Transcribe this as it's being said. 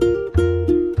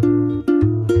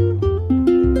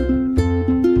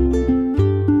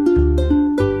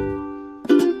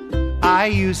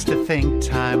used to think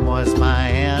time was my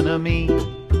enemy.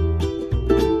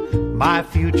 My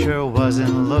future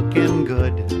wasn't looking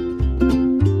good.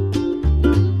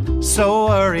 So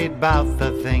worried about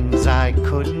the things I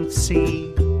couldn't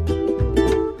see.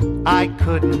 I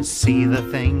couldn't see the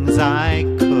things I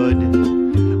could.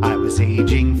 I was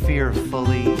aging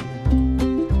fearfully,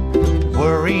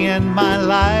 worrying my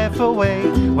life away,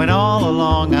 when all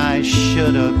along I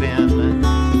should have been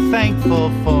thankful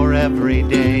for every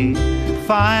day.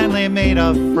 Finally made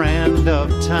a friend of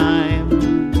time.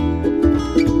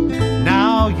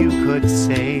 Now you could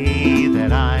say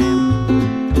that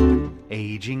I'm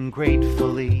aging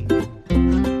gratefully.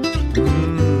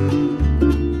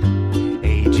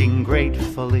 Aging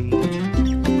gratefully.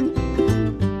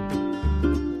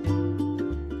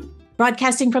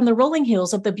 Broadcasting from the rolling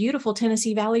hills of the beautiful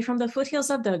Tennessee Valley, from the foothills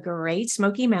of the Great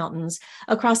Smoky Mountains,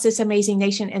 across this amazing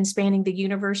nation and spanning the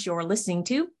universe, you're listening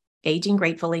to Aging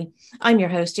Gratefully. I'm your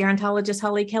host, gerontologist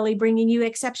Holly Kelly, bringing you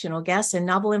exceptional guests and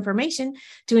novel information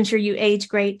to ensure you age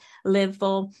great, live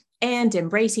full, and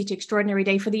embrace each extraordinary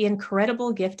day for the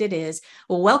incredible gift it is.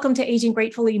 Welcome to Aging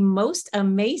Gratefully, most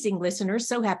amazing listeners.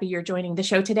 So happy you're joining the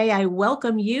show today. I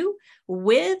welcome you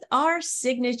with our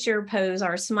signature pose,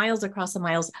 our smiles across the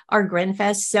miles, our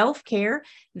GrinFest self-care.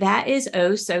 That is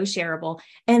oh so shareable.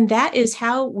 And that is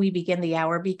how we begin the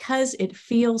hour, because it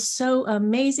feels so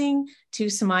amazing to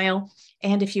smile.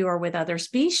 And if you are with others,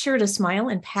 be sure to smile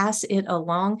and pass it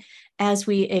along as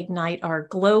we ignite our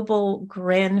global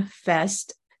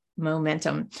GrinFest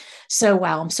momentum. So,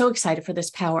 wow, I'm so excited for this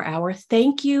power hour.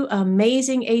 Thank you,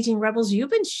 amazing Aging Rebels.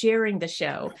 You've been sharing the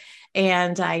show,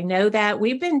 and I know that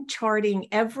we've been charting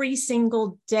every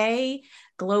single day,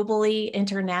 globally,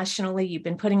 internationally. You've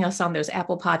been putting us on those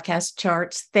Apple Podcast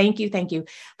charts. Thank you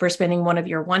for spending one of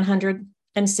your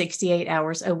 168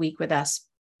 hours a week with us.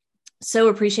 So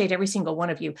appreciate every single one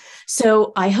of you.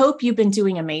 So I hope you've been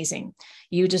doing amazing.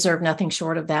 You deserve nothing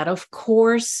short of that. Of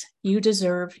course, you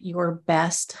deserve your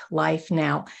best life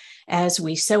now, as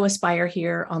we so aspire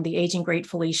here on the Aging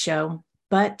Gratefully show.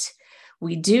 But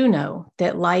we do know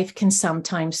that life can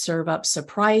sometimes serve up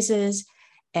surprises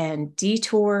and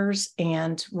detours,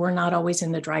 and we're not always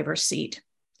in the driver's seat.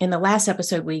 In the last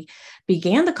episode, we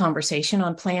began the conversation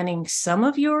on planning some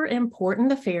of your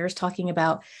important affairs, talking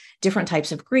about different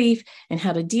types of grief and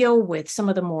how to deal with some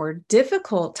of the more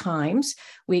difficult times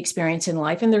we experience in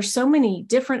life. And there's so many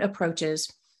different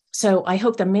approaches. So I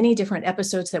hope the many different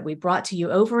episodes that we brought to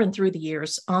you over and through the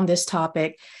years on this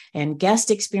topic and guest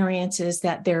experiences,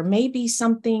 that there may be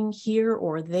something here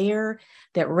or there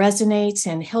that resonates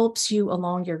and helps you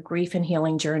along your grief and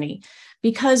healing journey.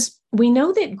 Because we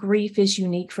know that grief is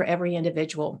unique for every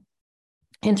individual.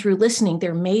 And through listening,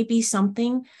 there may be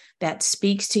something that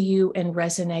speaks to you and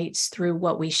resonates through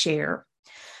what we share.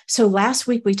 So last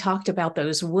week, we talked about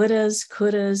those wouldas,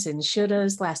 couldas, and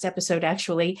shouldas, last episode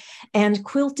actually, and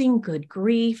quilting good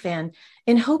grief, and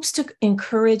in hopes to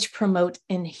encourage, promote,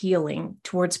 and healing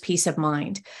towards peace of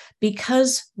mind,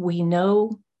 because we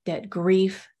know that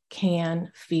grief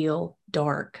can feel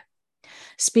dark.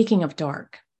 Speaking of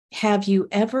dark, have you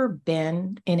ever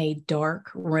been in a dark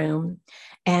room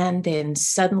and then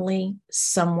suddenly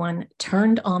someone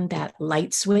turned on that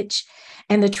light switch,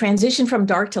 and the transition from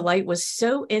dark to light was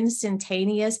so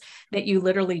instantaneous that you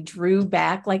literally drew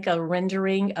back like a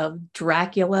rendering of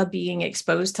Dracula being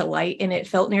exposed to light, and it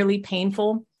felt nearly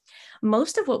painful?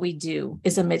 Most of what we do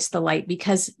is amidst the light,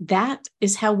 because that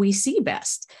is how we see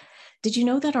best. Did you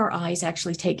know that our eyes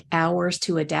actually take hours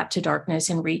to adapt to darkness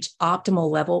and reach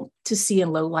optimal level to see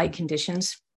in low light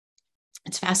conditions?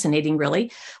 It's fascinating,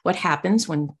 really, what happens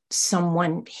when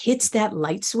someone hits that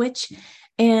light switch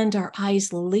and our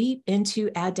eyes leap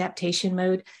into adaptation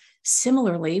mode.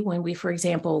 Similarly, when we, for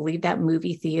example, leave that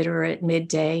movie theater at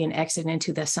midday and exit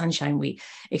into the sunshine, we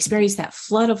experience that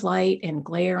flood of light and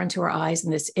glare into our eyes,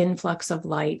 and this influx of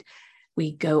light,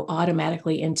 we go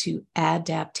automatically into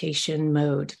adaptation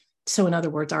mode. So in other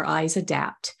words, our eyes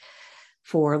adapt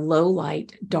for low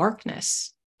light,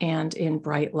 darkness, and in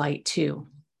bright light too.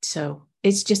 So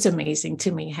it's just amazing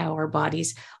to me how our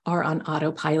bodies are on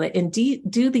autopilot and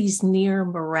do these near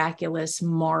miraculous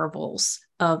marvels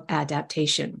of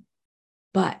adaptation.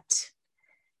 But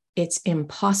it's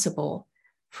impossible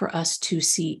for us to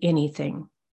see anything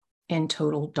in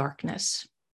total darkness.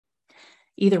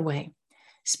 Either way,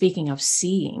 speaking of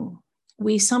seeing,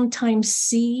 we sometimes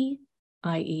see,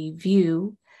 i.e.,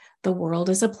 view the world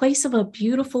as a place of a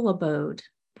beautiful abode,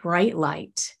 bright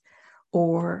light,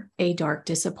 or a dark,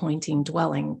 disappointing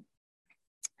dwelling.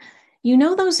 You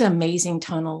know those amazing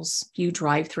tunnels you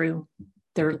drive through?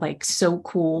 They're like so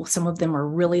cool. Some of them are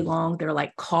really long. They're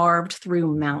like carved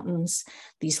through mountains,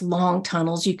 these long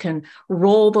tunnels. You can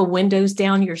roll the windows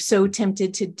down. You're so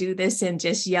tempted to do this and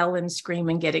just yell and scream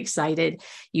and get excited.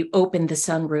 You open the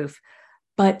sunroof.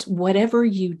 But whatever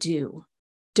you do,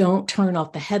 don't turn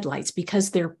off the headlights because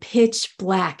they're pitch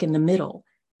black in the middle,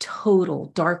 total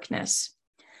darkness.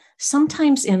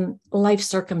 Sometimes in life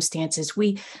circumstances,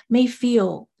 we may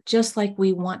feel just like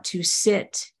we want to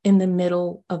sit in the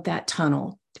middle of that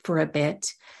tunnel for a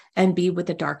bit and be with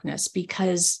the darkness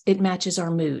because it matches our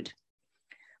mood.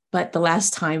 But the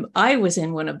last time I was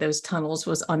in one of those tunnels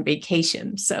was on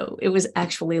vacation, so it was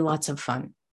actually lots of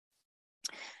fun.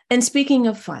 And speaking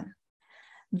of fun,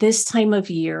 this time of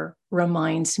year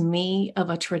reminds me of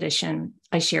a tradition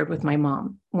I shared with my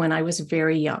mom when I was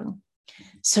very young.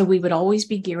 So we would always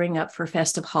be gearing up for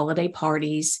festive holiday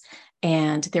parties,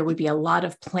 and there would be a lot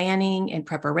of planning and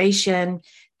preparation.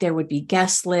 There would be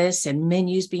guest lists and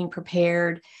menus being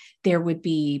prepared. There would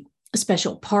be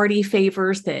special party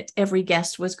favors that every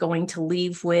guest was going to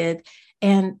leave with,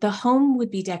 and the home would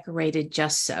be decorated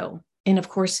just so. And of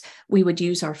course, we would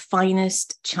use our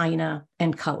finest china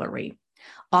and cutlery.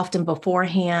 Often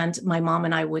beforehand, my mom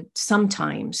and I would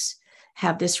sometimes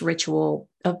have this ritual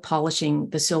of polishing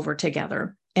the silver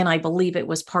together. And I believe it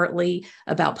was partly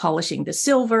about polishing the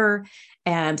silver.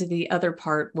 And the other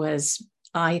part was,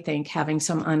 I think, having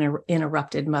some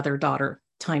uninterrupted mother-daughter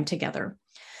time together.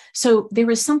 So there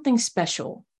is something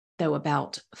special, though,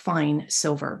 about fine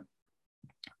silver.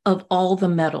 Of all the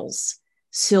metals,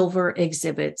 silver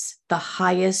exhibits the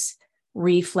highest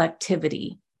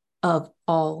reflectivity of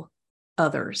all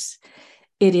others.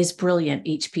 It is brilliant,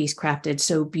 each piece crafted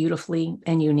so beautifully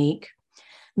and unique.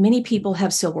 Many people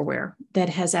have silverware that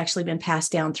has actually been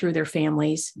passed down through their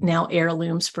families, now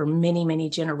heirlooms for many, many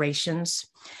generations.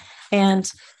 And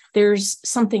there's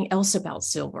something else about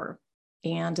silver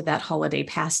and that holiday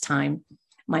pastime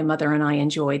my mother and I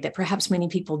enjoyed that perhaps many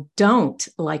people don't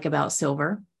like about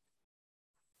silver.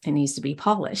 It needs to be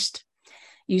polished.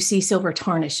 You see silver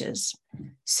tarnishes.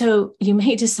 So you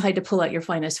may decide to pull out your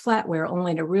finest flatware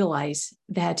only to realize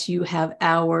that you have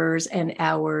hours and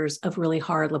hours of really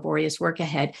hard, laborious work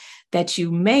ahead that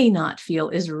you may not feel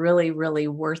is really, really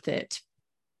worth it.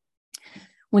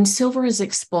 When silver is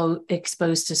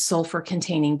exposed to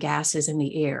sulfur-containing gases in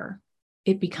the air,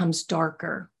 it becomes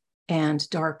darker and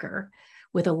darker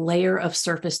with a layer of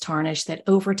surface tarnish that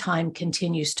over time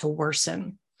continues to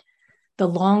worsen. The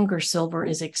longer silver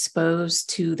is exposed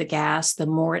to the gas, the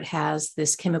more it has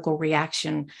this chemical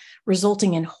reaction,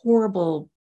 resulting in horrible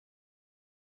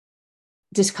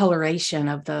discoloration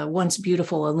of the once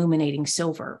beautiful illuminating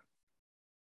silver.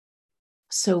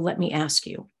 So let me ask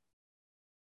you,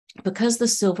 because the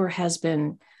silver has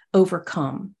been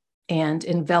overcome and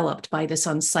enveloped by this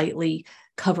unsightly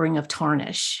covering of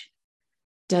tarnish,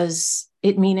 does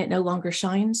it mean it no longer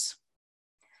shines?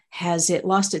 Has it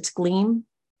lost its gleam?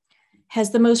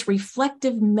 Has the most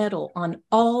reflective metal on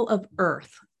all of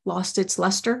Earth lost its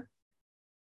luster?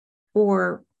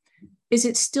 Or is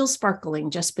it still sparkling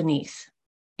just beneath,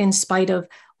 in spite of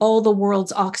all the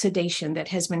world's oxidation that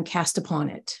has been cast upon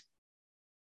it?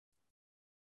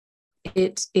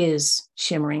 It is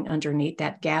shimmering underneath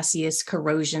that gaseous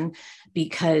corrosion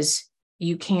because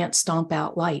you can't stomp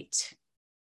out light.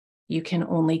 You can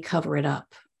only cover it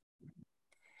up.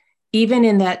 Even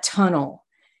in that tunnel,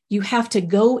 you have to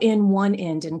go in one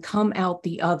end and come out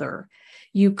the other.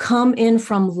 You come in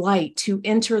from light to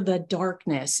enter the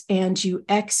darkness, and you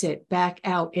exit back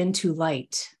out into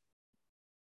light.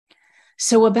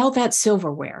 So about that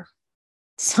silverware,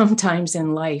 sometimes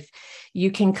in life,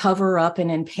 you can cover up and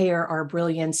impair our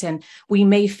brilliance, and we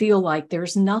may feel like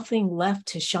there's nothing left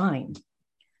to shine.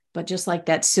 But just like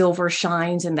that silver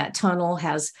shines and that tunnel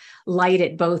has light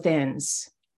at both ends,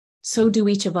 so do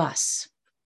each of us.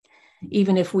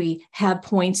 Even if we have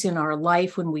points in our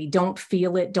life when we don't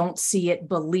feel it, don't see it,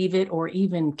 believe it, or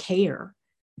even care,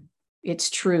 it's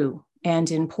true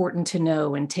and important to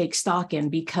know and take stock in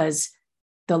because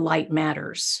the light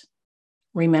matters.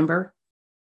 Remember,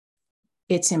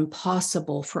 it's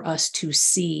impossible for us to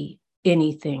see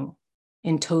anything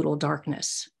in total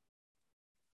darkness.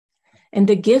 And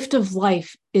the gift of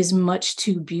life is much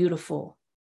too beautiful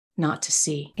not to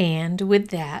see. And with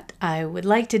that, I would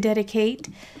like to dedicate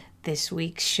this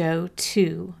week's show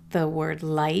to the word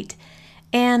light.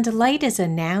 And light is a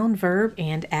noun, verb,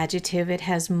 and adjective. It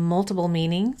has multiple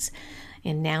meanings.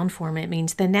 In noun form, it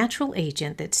means the natural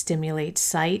agent that stimulates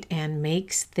sight and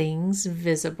makes things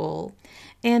visible,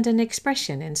 and an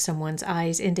expression in someone's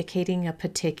eyes indicating a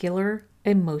particular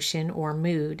emotion or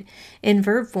mood. In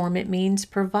verb form, it means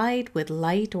provide with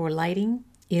light or lighting,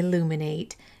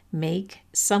 illuminate, make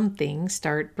something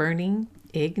start burning,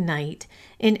 ignite.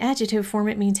 In adjective form,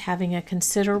 it means having a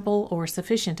considerable or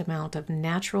sufficient amount of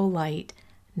natural light,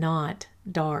 not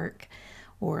dark,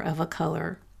 or of a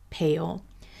color, pale.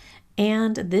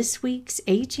 And this week's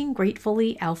Aging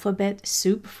Gratefully Alphabet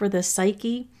Soup for the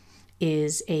Psyche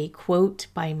is a quote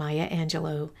by Maya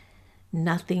Angelou: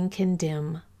 "Nothing can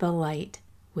dim the light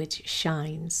which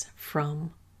shines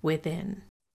from within."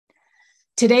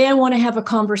 Today, I want to have a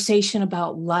conversation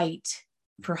about light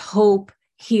for hope,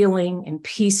 healing, and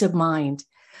peace of mind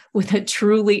with a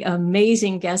truly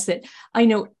amazing guest that I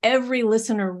know every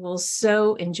listener will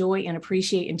so enjoy and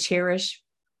appreciate and cherish.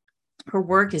 Her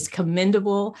work is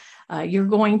commendable. You're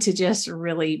going to just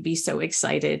really be so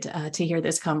excited to hear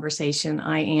this conversation.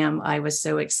 I was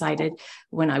so excited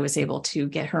when I was able to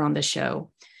get her on the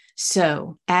show.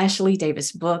 So Ashley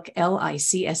Davis Book,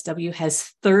 LICSW, has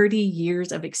 30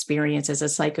 years of experience as a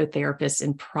psychotherapist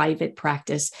in private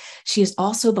practice. She is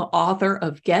also the author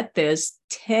of, get this,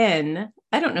 10,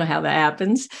 I don't know how that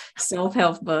happens,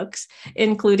 self-help books,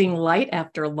 including Light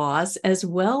After Loss, as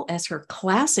well as her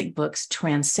classic books,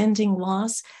 Transcending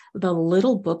Loss, The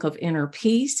Little Book of Inner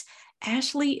Peace.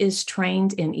 Ashley is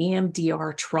trained in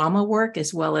EMDR trauma work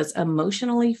as well as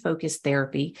emotionally focused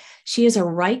therapy. She is a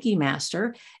Reiki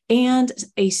master and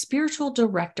a spiritual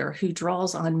director who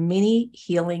draws on many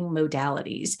healing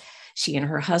modalities. She and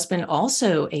her husband,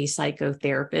 also a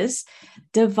psychotherapist,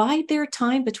 divide their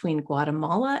time between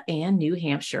Guatemala and New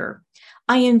Hampshire.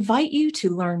 I invite you to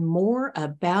learn more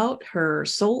about her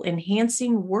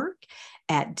soul-enhancing work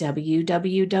at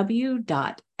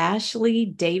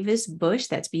www.ashleydavisbush,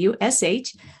 that's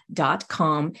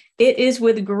BUSH.com. It is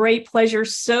with great pleasure.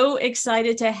 So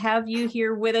excited to have you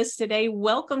here with us today.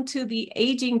 Welcome to the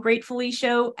Aging Gratefully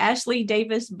Show, Ashley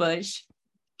Davis Bush.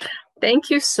 Thank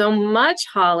you so much,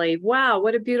 Holly. Wow,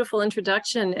 what a beautiful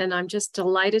introduction. And I'm just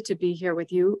delighted to be here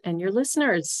with you and your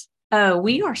listeners.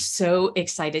 We are so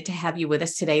excited to have you with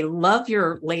us today. Love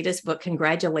your latest book.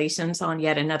 Congratulations on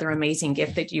yet another amazing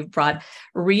gift that you've brought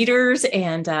readers,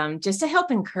 and just to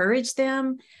help encourage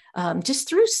them just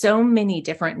through so many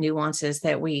different nuances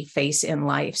that we face in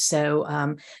life.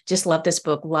 So just love this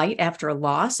book, Light After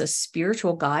Loss, a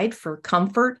spiritual guide for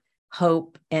comfort,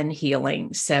 hope, and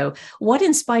healing. So what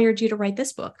inspired you to write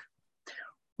this book?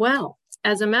 Well,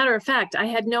 as a matter of fact, I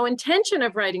had no intention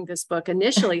of writing this book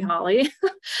initially, Holly.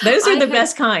 Those are the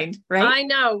best kind, right? I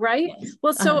know, right? Yes.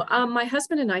 Well, so my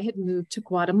husband and I had moved to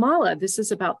Guatemala. This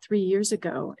is about 3 years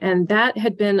ago. And that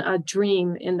had been a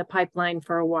dream in the pipeline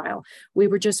for a while. We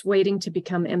were just waiting to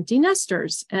become empty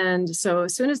nesters. And so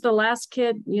as soon as the last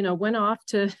kid, went off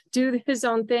to do his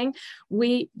own thing,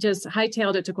 we just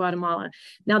hightailed it to Guatemala.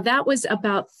 Now, that was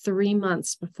about 3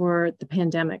 months before the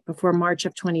pandemic, before March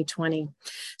of 2020.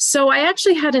 So I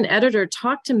actually had an editor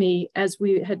talk to me as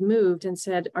we had moved and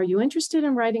said, "Are you interested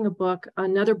in writing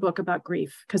another book about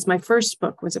grief?" Because my first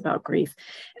book was about grief.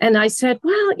 And I said,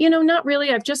 "Well, not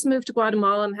really. I've just moved to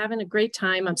Guatemala. I'm having a great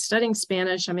time. I'm studying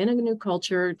Spanish. I'm in a new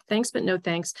culture. Thanks, but no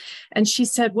thanks." And she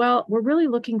said, "Well, we're really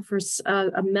looking for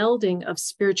a melding of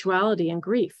spirituality and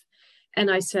grief."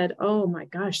 And I said, "Oh my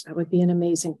gosh, that would be an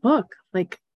amazing book.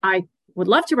 I would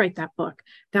love to write that book.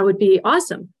 That would be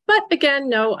awesome." But again,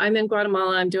 no, I'm in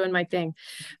Guatemala. I'm doing my thing.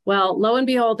 Well, lo and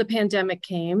behold, the pandemic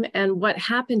came. And what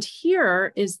happened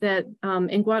here is that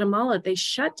in Guatemala, they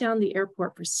shut down the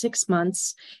airport for 6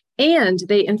 months. And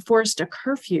they enforced a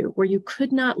curfew where you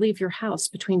could not leave your house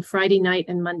between Friday night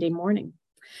and Monday morning.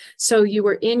 So you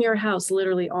were in your house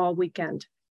literally all weekend.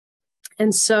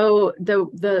 And so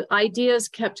the ideas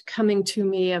kept coming to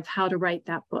me of how to write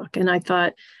that book. And I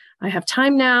thought, I have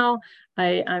time now.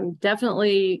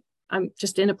 I'm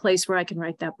just in a place where I can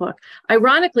write that book.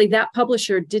 Ironically, that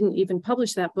publisher didn't even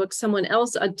publish that book. Someone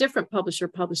else, a different publisher,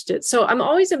 published it. So I'm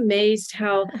always amazed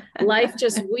how life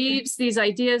just weaves these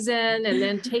ideas in and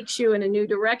then takes you in a new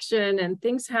direction, and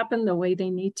things happen the way they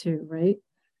need to, right?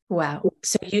 Wow.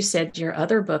 So you said your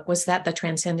other book, was that The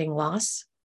Transcending Loss?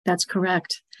 That's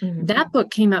correct. Mm-hmm. That book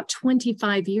came out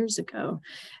 25 years ago.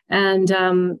 And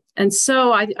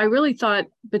so I really thought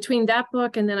between that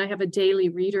book and then I have a daily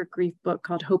reader grief book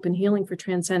called Hope and Healing for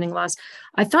Transcending Loss.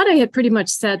 I thought I had pretty much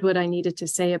said what I needed to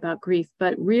say about grief,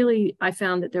 but really I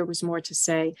found that there was more to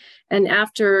say. And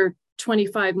after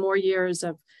 25 more years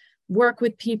of work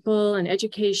with people and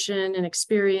education and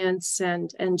experience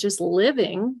and just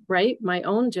living, right, my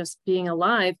own just being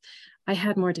alive, I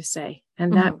had more to say.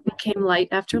 And that became Light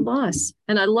After Loss.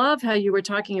 And I love how you were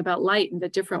talking about light and the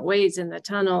different ways in the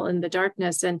tunnel and the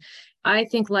darkness. And I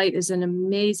think light is an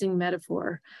amazing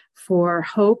metaphor for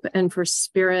hope and for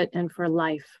spirit and for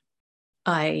life.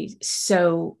 I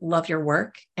so love your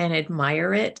work and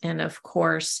admire it. And of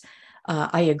course,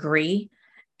 I agree.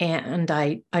 And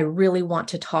I really want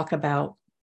to talk about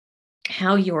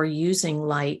how you're using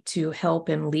light to help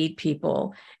and lead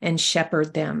people and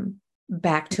shepherd them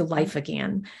back to life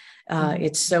again.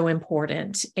 It's so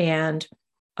important. And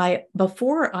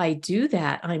before I do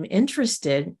that, I'm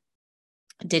interested,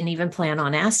 didn't even plan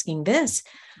on asking this,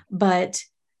 but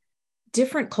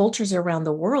different cultures around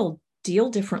the world deal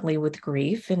differently with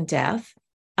grief and death.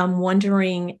 I'm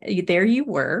wondering, there you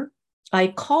were. I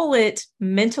call it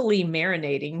mentally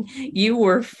marinating. You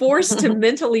were forced to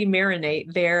mentally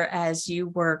marinate there as you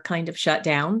were kind of shut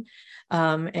down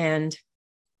and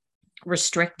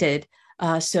restricted.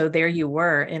 So there you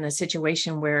were in a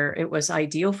situation where it was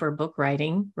ideal for book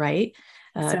writing, right?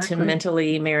 Exactly. To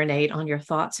mentally marinate on your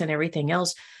thoughts and everything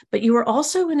else. But you were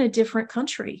also in a different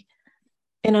country.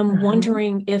 And I'm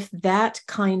wondering if that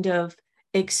kind of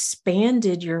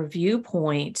expanded your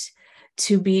viewpoint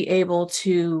to be able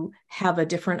to have a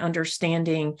different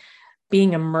understanding,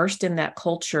 being immersed in that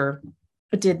culture.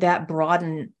 Did that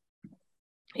broaden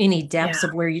any depths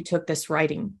of where you took this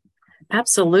writing?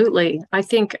 Absolutely. I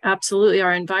think absolutely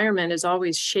our environment is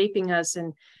always shaping us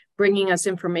and bringing us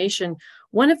information.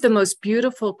 One of the most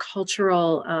beautiful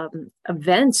cultural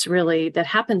events, really, that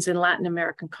happens in Latin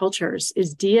American cultures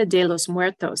is Dia de los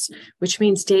Muertos, which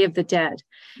means Day of the Dead.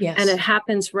 Yes. And it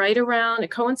happens right around,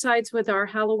 it coincides with our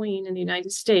Halloween in the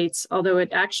United States, although it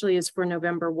actually is for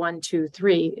November 1, 2,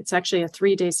 3. It's actually a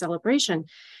 3-day celebration.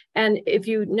 And if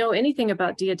you know anything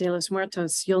about Dia de los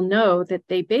Muertos, you'll know that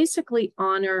they basically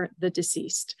honor the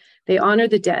deceased. They honor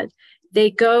the dead. They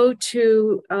go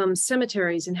to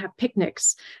cemeteries and have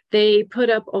picnics. They put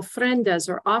up ofrendas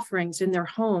or offerings in their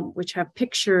home, which have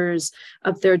pictures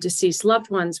of their deceased loved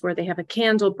ones, where they have a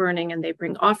candle burning and they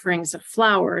bring offerings of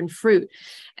flour and fruit.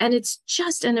 And it's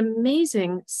just an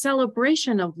amazing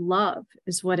celebration of love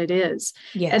is what it is.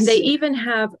 Yes. And they even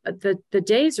have the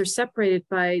days are separated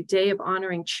by day of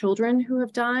honoring children who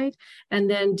have died and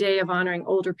then day of honoring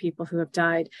older people who have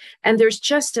died. And there's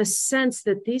just a sense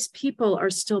that these people are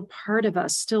still part of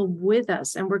us, still with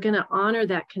us, and we're going to honor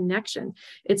that connection.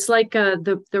 It's like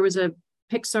there was a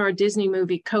Pixar Disney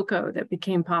movie, Coco, that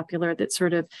became popular that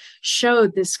sort of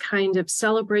showed this kind of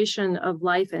celebration of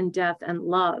life and death and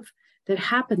love that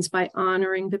happens by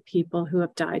honoring the people who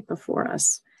have died before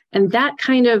us. And that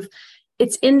kind of,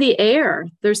 it's in the air.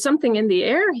 There's something in the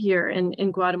air here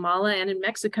in Guatemala and in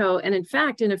Mexico. And in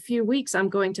fact, in a few weeks, I'm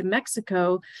going to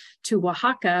Mexico, to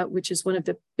Oaxaca, which is one of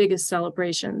the biggest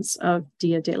celebrations of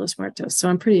Dia de los Muertos. So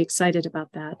I'm pretty excited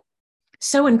about that.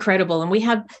 So incredible. And we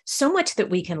have so much that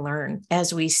we can learn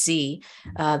as we see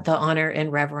the honor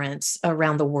and reverence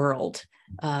around the world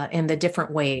and the different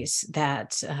ways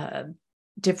that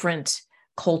different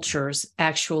cultures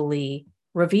actually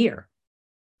revere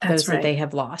those that they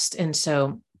have lost. And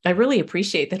so I really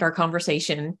appreciate that our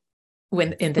conversation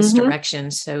went in this direction,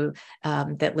 so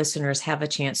that listeners have a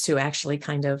chance to actually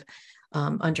kind of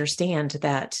understand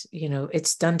that, you know,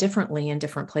 it's done differently in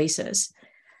different places.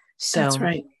 So that's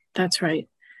right. That's right.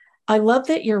 I love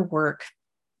that your work,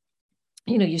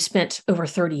 you know, you spent over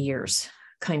 30 years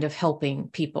kind of helping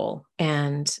people.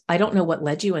 And I don't know what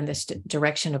led you in this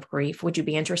direction of grief. Would you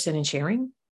be interested in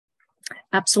sharing?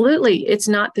 Absolutely. It's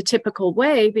not the typical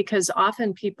way, because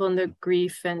often people in the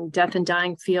grief and death and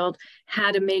dying field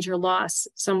had a major loss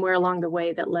somewhere along the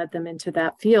way that led them into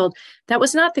that field. That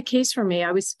was not the case for me.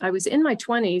 I was in my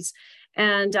 20s.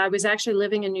 And I was actually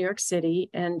living in New York City.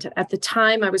 And at the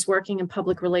time I was working in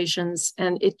public relations,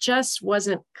 and it just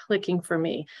wasn't clicking for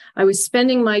me. I was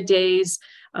spending my days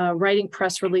writing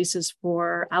press releases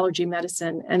for allergy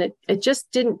medicine. And it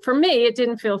just didn't, for me, it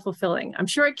didn't feel fulfilling. I'm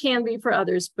sure it can be for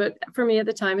others, but for me at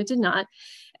the time, it did not.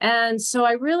 And so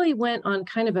I really went on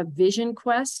kind of a vision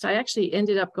quest. I actually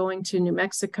ended up going to New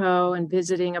Mexico and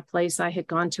visiting a place I had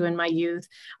gone to in my youth.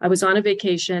 I was on a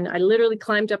vacation. I literally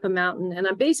climbed up a mountain, and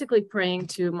I'm basically praying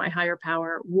to my higher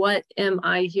power, what am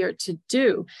I here to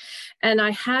do? And I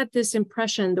had this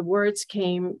impression, the words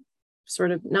came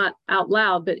sort of not out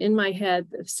loud, but in my head,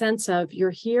 the sense of, you're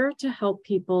here to help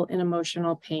people in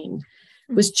emotional pain.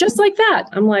 Was just like that.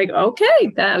 I'm like,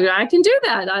 okay, I can do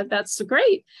that. That's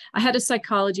great. I had a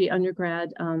psychology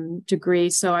undergrad degree,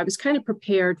 so I was kind of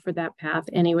prepared for that path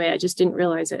anyway. I just didn't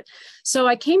realize it. So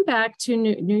I came back to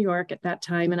New York at that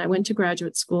time, and I went to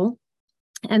graduate school.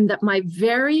 And that my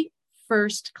very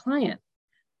first client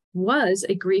was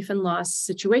a grief and loss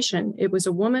situation. It was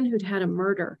a woman who'd had a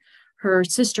murder. Her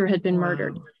sister had been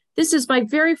murdered. This is my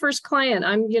very first client.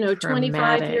 I'm, 25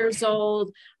 Dramatic. years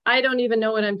old. I don't even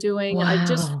know what I'm doing. Wow. I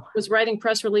just was writing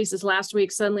press releases last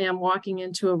week. Suddenly I'm walking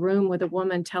into a room with a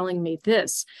woman telling me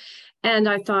this. And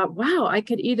I thought, wow, I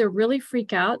could either really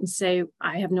freak out and say,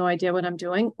 I have no idea what I'm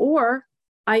doing, or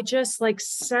I just like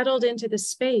settled into the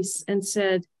space and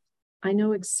said, I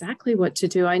know exactly what to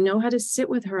do. I know how to sit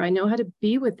with her. I know how to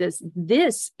be with this.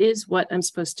 This is what I'm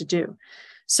supposed to do.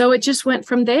 So it just went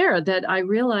from there that I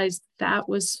realized that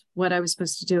was what I was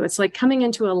supposed to do. It's like coming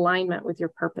into alignment with your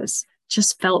purpose.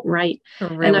 Just felt right.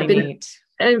 Really and neat.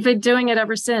 I've been doing it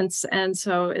ever since. And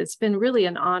so it's been really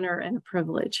an honor and a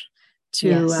privilege to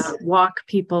Yes. walk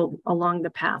people along the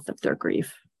path of their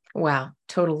grief. Wow.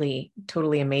 Totally,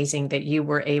 totally amazing that you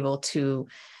were able to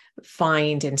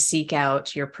find and seek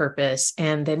out your purpose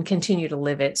and then continue to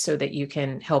live it so that you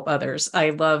can help others. I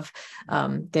love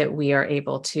that we are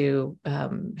able to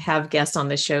have guests on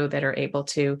the show that are able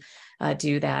to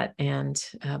do that and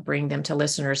bring them to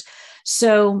listeners.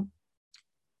 So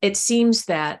it seems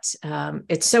that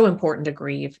it's so important to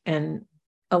grieve. And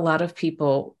a lot of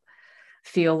people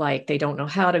feel like they don't know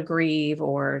how to grieve,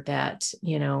 or that,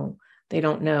 they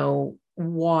don't know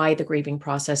why the grieving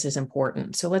process is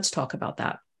important. So let's talk about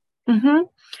that. Mm-hmm.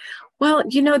 Well,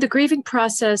 the grieving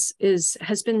process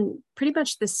has been pretty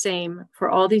much the same for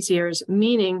all these years,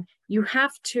 meaning you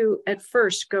have to at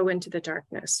first go into the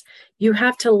darkness. You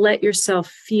have to let yourself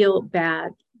feel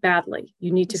badly.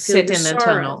 You need to feel Sit your in the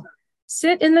sorrow. tunnel.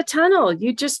 Sit in the tunnel.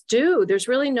 You just do. There's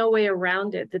really no way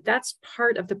around it. That's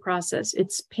part of the process.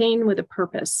 It's pain with a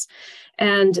purpose.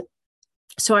 And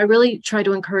so I really try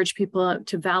to encourage people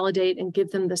to validate and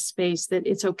give them the space that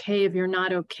it's okay if you're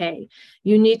not okay.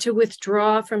 You need to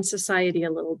withdraw from society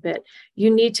a little bit. You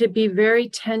need to be very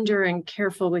tender and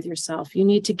careful with yourself. You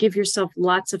need to give yourself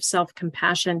lots of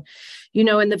self-compassion.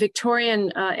 In the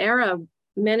Victorian era,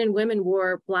 men and women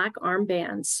wore black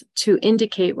armbands to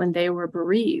indicate when they were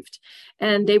bereaved.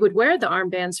 And they would wear the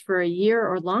armbands for a year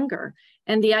or longer.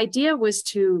 And the idea was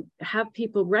to have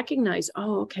people recognize,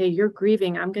 oh, okay, you're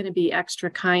grieving. I'm going to be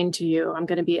extra kind to you. I'm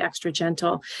going to be extra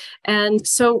gentle. And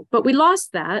so, but we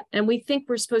lost that. And we think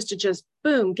we're supposed to just,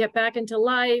 boom, get back into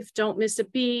life. Don't miss a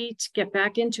beat, get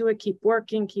back into it, keep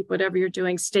working, keep whatever you're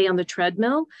doing, stay on the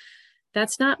treadmill.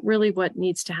 That's not really what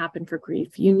needs to happen for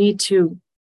grief. You need to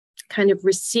kind of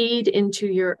recede into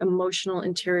your emotional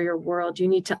interior world. You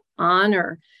need to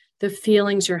honor the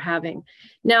feelings you're having.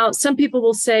 Now, some people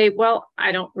will say, well,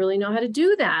 I don't really know how to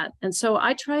do that. And so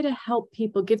I try to help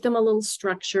people, give them a little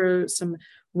structure, some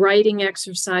writing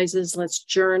exercises. Let's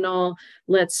journal,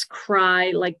 let's cry,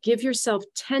 like give yourself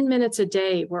 10 minutes a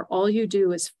day where all you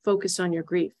do is focus on your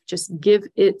grief. Just give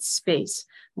it space.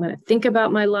 I'm going to think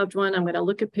about my loved one. I'm going to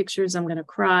look at pictures. I'm going to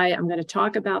cry. I'm going to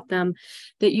talk about them.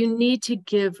 That you need to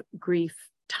give grief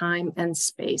time and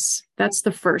space. That's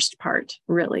the first part,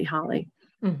 really, Holly.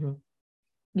 Mm-hmm.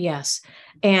 Yes.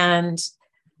 And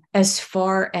as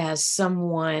far as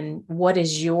someone, what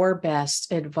is your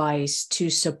best advice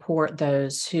to support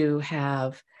those who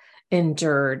have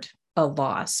endured a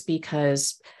loss?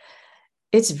 Because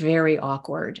it's very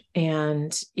awkward.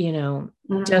 And,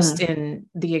 just in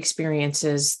the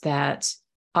experiences that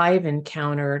I've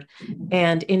encountered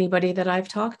and anybody that I've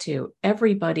talked to,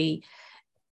 everybody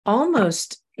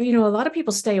almost, a lot of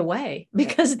people stay away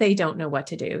because they don't know what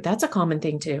to do. That's a common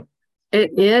thing too.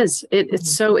 It is. It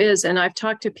so is. And I've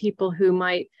talked to people who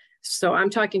so I'm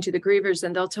talking to the grievers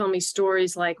and they'll tell me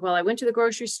stories like, well, I went to the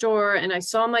grocery store and I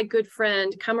saw my good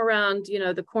friend come around,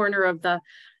 the corner of the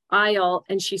aisle,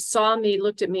 and she saw me,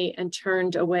 looked at me and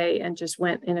turned away and just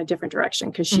went in a different direction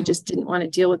because she just didn't want to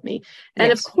deal with me. And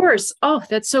Yes. Of course,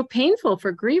 that's so painful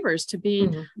for grievers to be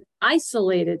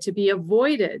isolated, to be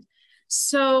avoided.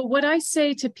 So what I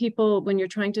say to people when you're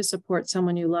trying to support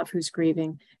someone you love who's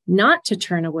grieving, not to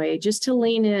turn away, just to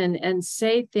lean in and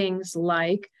say things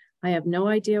like, I have no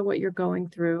idea what you're going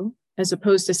through, as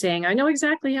opposed to saying, I know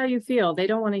exactly how you feel. They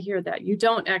don't want to hear that. You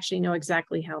don't actually know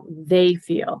exactly how they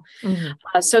feel.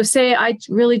 So say, I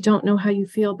really don't know how you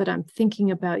feel, but I'm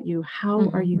thinking about you. How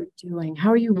are you doing?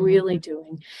 How are you really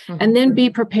doing? And then be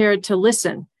prepared to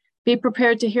listen. Be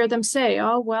prepared to hear them say,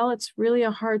 oh, well, it's really a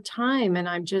hard time and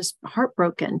I'm just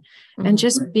heartbroken. And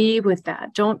just be with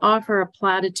that. Don't offer a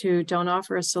platitude. Don't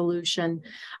offer a solution.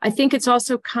 I think it's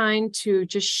also kind to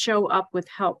just show up with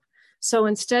help. So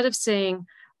instead of saying,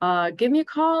 give me a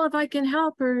call if I can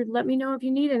help, or let me know if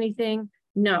you need anything.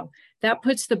 No, that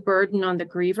puts the burden on the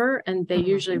griever and they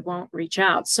usually won't reach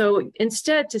out. So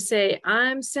instead to say,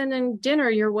 I'm sending dinner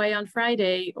your way on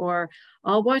Friday, or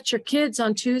I'll watch your kids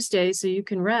on Tuesday so you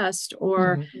can rest,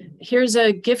 or here's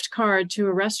a gift card to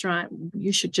a restaurant.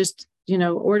 You should just,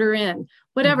 order in.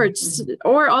 whatever.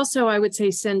 Or also, I would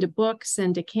say send a book,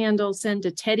 send a candle, send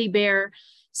a teddy bear,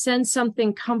 send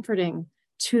something comforting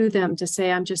to them to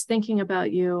say, I'm just thinking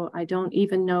about you. I don't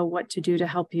even know what to do to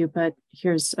help you, but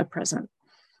here's a present.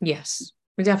 Yes,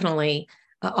 definitely.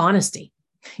 Honesty,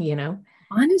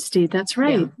 Honesty. That's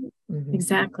right. Yeah.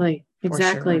 Exactly.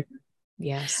 Exactly. Sure.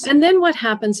 Yes. And then what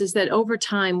happens is that over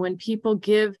time, when people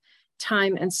give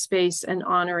time and space and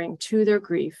honoring to their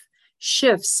grief,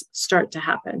 shifts start to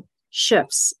happen,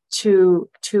 shifts to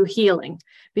healing,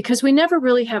 because we never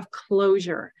really have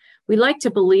closure. We like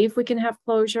to believe we can have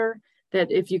closure,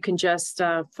 that if you can just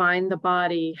find the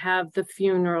body, have the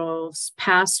funerals,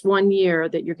 pass 1 year,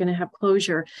 that you're going to have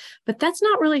closure. But that's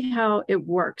not really how it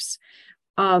works.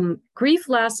 Grief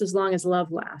lasts as long as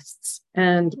love lasts,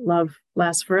 and love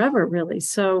lasts forever, really.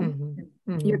 So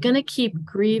you're going to keep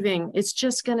grieving. It's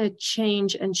just going to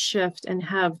change and shift and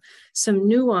have some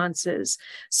nuances.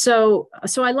 So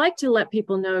I like to let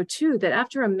people know too, that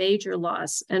after a major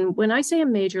loss, and when I say a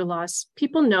major loss,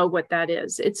 people know what that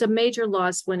is. It's a major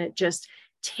loss when it just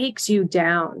takes you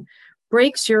down,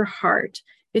 breaks your heart.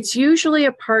 It's usually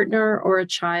a partner or a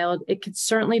child. It could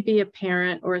certainly be a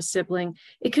parent or a sibling.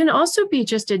 It can also be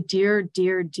just a dear,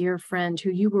 dear, dear friend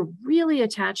who you were really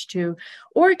attached to,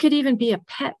 or it could even be a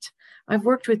pet. I've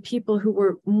worked with people who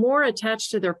were more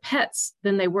attached to their pets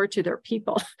than they were to their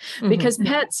people, because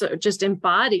pets just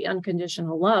embody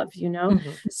unconditional love,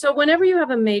 So whenever you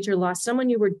have a major loss, someone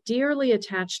you were dearly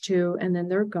attached to, and then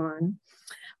they're gone,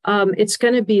 it's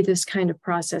going to be this kind of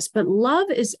process. But love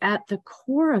is at the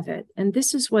core of it. And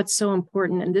this is what's so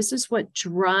important. And this is what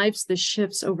drives the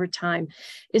shifts over time,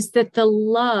 is that the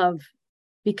love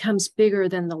becomes bigger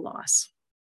than the loss.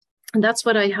 And that's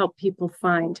what I help people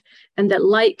find, and that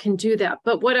light can do that.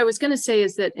 But what I was going to say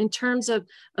is that in terms of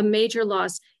a major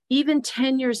loss, even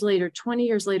 10 years later, 20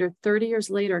 years later, 30 years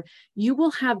later, you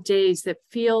will have days that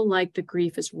feel like the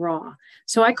grief is raw.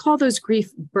 So I call those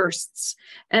grief bursts.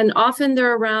 And often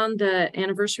they're around the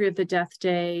anniversary of the death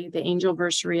day, the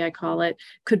angelversary, I call it,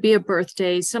 could be a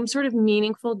birthday, some sort of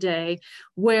meaningful day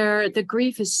where the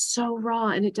grief is so raw,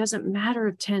 and it doesn't matter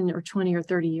if 10 or 20 or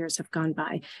 30 years have gone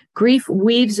by. Grief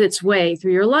weaves its way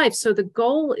through your life. So the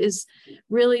goal is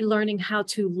really learning how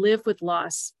to live with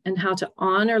loss and how to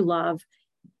honor love,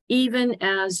 even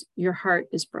as your heart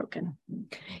is broken.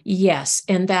 Yes.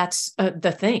 And that's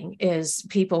the thing, is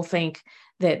people think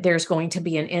that there's going to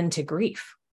be an end to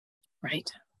grief.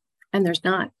 Right. And there's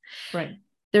not. Right.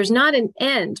 There's not an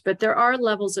end, but there are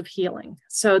levels of healing.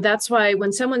 So that's why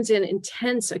when someone's in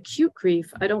intense acute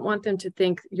grief, I don't want them to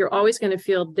think you're always going to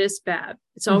feel this bad.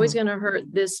 It's always going to hurt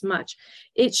this much.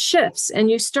 It shifts, and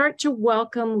you start to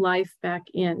welcome life back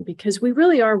in, because we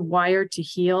really are wired to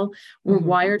heal. We're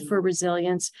wired for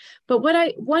resilience. But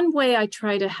one way I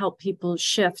try to help people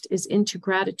shift is into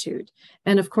gratitude.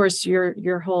 And of course,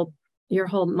 your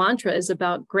whole mantra is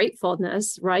about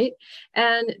gratefulness, right?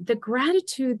 And the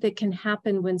gratitude that can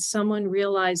happen when someone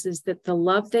realizes that the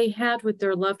love they had with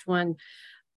their loved one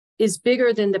is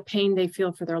bigger than the pain they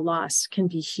feel for their loss can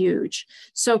be huge.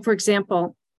 So for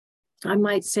example, I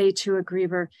might say to a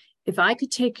griever, if I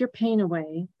could take your pain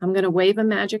away, I'm going to wave a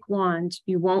magic wand.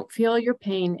 You won't feel your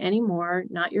pain anymore,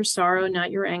 not your sorrow,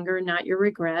 not your anger, not your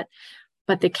regret.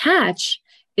 But the catch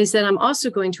is that I'm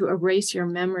also going to erase your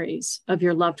memories of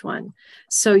your loved one.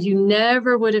 So you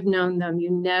never would have known them. You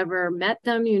never met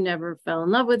them. You never fell in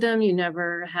love with them. You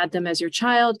never had them as your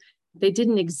child. They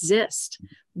didn't exist.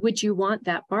 Would you want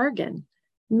that bargain?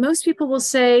 Most people will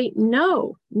say,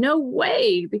 no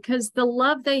way, because the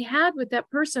love they had with that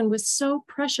person was so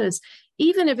precious,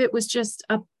 even if it was just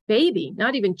a baby,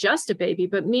 not even just a baby,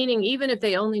 but meaning even if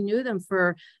they only knew them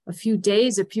for a few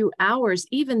days, a few hours,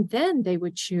 even then they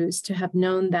would choose to have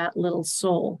known that little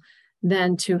soul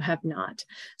than to have not.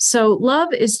 So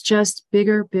love is just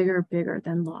bigger, bigger, bigger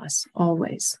than loss,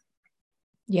 always.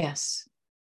 Yes.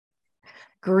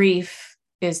 Grief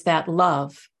is that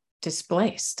love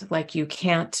displaced, like you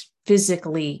can't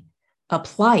physically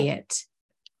apply it,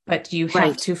 but you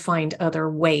have to find other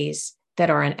ways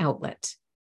that are an outlet.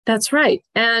 That's right.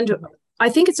 And I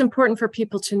think it's important for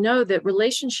people to know that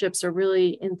relationships are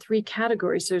really in three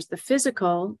categories. There's the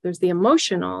physical, there's the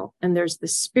emotional, and there's the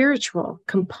spiritual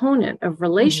component of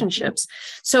relationships.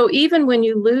 So even when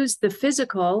you lose the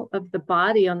physical of the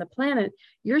body on the planet,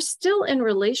 you're still in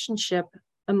relationship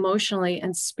emotionally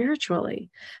and spiritually.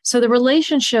 So the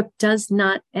relationship does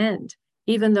not end.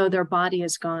 even though their body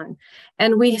is gone.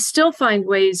 And we still find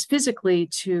ways physically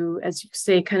to, as you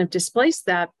say, kind of displace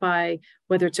that by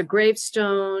whether it's a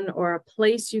gravestone or a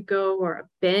place you go or a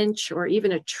bench or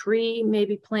even a tree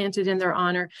maybe planted in their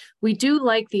honor. We do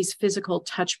like these physical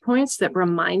touch points that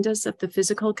remind us of the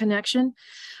physical connection,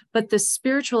 but the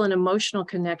spiritual and emotional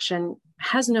connection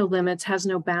has no limits, has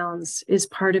no bounds, is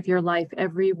part of your life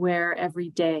everywhere, every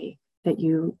day that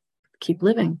you keep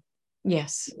living.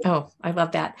 Yes. Oh, I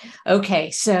love that.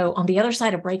 Okay. So on the other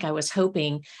side of break, I was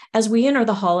hoping as we enter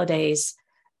the holidays,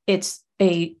 it's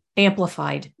a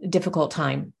amplified, difficult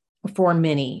time for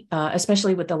many,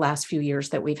 especially with the last few years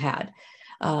that we've had,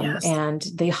 Yes. and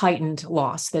the heightened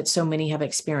loss that so many have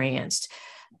experienced.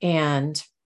 And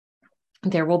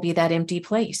there will be that empty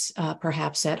place,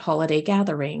 perhaps at holiday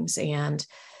gatherings, and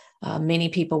many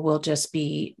people will just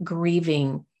be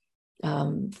grieving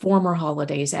former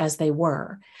holidays as they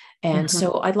were. And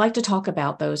so I'd like to talk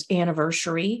about those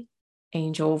anniversaries,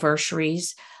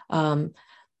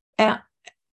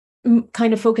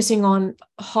 kind of focusing on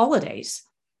holidays,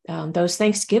 those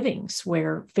Thanksgivings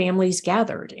where families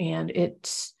gathered, and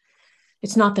it's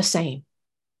not the same,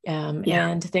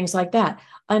 and things like that.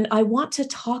 And I want to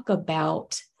talk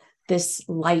about this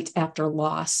light after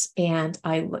loss, and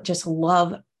I just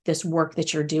love this work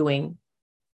that you're doing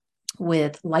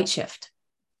with Light Shift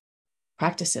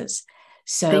practices.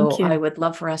 So I would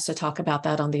love for us to talk about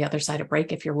that on the other side of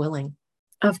break, if you're willing.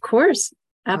 Of course.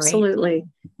 Absolutely.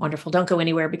 Great. Wonderful. Don't go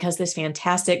anywhere, because this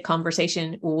fantastic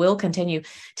conversation will continue.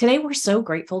 Today, we're so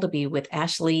grateful to be with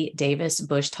Ashley Davis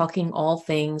Bush, talking all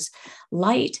things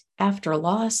light after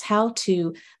loss, how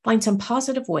to find some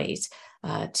positive ways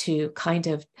to kind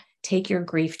of take your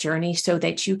grief journey so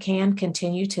that you can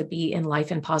continue to be in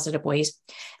life in positive ways.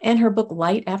 And her book,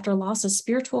 Light After Loss, a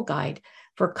spiritual guide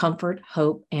for comfort,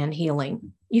 hope, and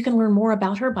healing. You can learn more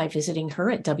about her by visiting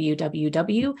her at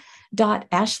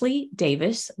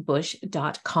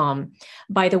www.ashleydavisbush.com.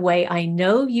 By the way, I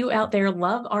know you out there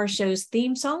love our show's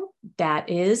theme song. That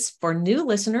is, for new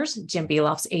listeners, Jim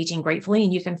Beloff's Aging Gratefully,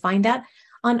 and you can find that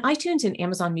on iTunes and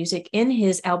Amazon Music in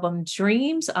his album,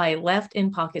 Dreams I Left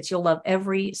in Pockets. You'll love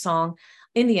every song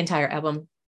in the entire album.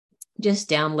 Just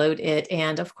download it.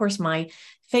 And of course, my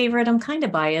favorite, I'm kind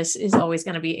of biased, is always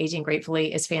going to be Aging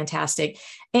Gratefully. It's fantastic.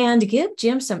 And give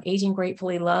Jim some Aging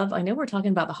Gratefully love. I know we're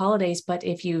talking about the holidays, but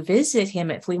if you visit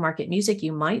him at Flea Market Music,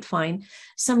 you might find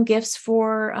some gifts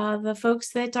for the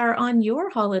folks that are on your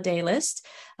holiday list,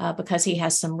 because he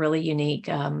has some really unique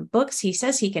books. He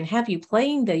says he can have you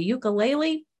playing the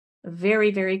ukulele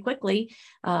very, very quickly.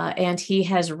 And he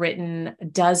has written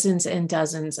dozens and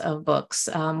dozens of books,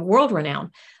 world renowned,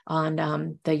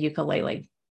 on the ukulele.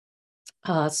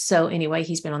 So anyway,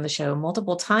 he's been on the show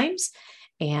multiple times,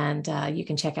 and you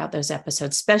can check out those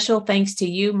episodes. Special thanks to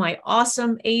you, my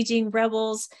awesome Aging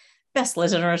Rebels, best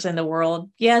listeners in the world.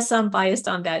 Yes, I'm biased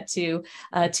on that too.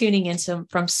 Tuning in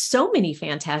from so many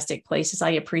fantastic places.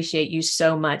 I appreciate you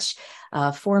so much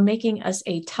for making us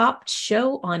a top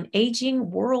show on aging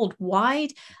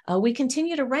worldwide. We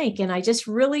continue to rank, and I just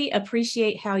really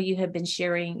appreciate how you have been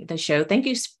sharing the show. Thank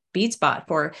you, SpeedSpot,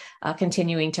 for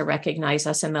continuing to recognize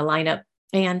us in the lineup.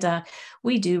 And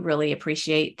we do really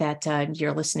appreciate that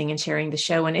you're listening and sharing the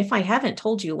show. And if I haven't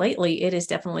told you lately, it is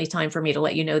definitely time for me to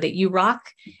let you know that you rock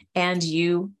and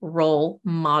you role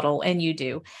model, and you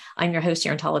do. I'm your host,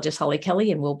 gerontologist Holly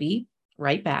Kelly, and we'll be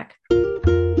right back.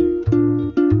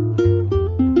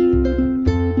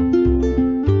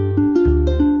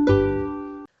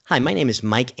 Hi, my name is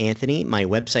Mike Anthony. My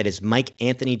website is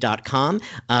mikeanthony.com,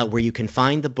 where you can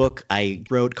find the book I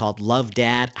wrote called Love,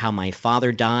 Dad, How My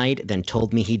Father Died, Then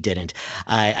Told Me He Didn't.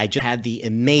 I just had the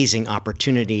amazing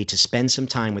opportunity to spend some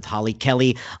time with Holly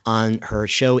Kelly on her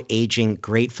show, Aging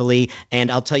Gratefully.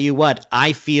 And I'll tell you what,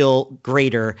 I feel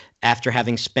greater after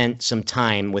having spent some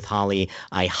time with Holly.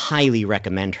 I highly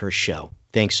recommend her show.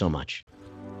 Thanks so much.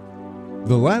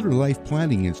 The Ladder Life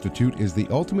Planning Institute is the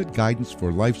ultimate guidance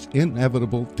for life's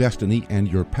inevitable destiny and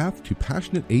your path to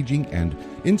passionate aging and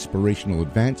inspirational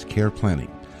advanced care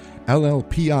planning.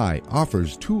 LLPI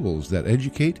offers tools that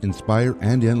educate, inspire,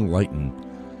 and enlighten.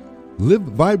 Live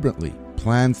vibrantly,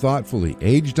 plan thoughtfully,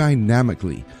 age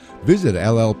dynamically. Visit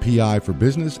LLPI for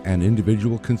business and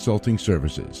individual consulting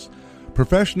services.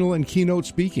 Professional and keynote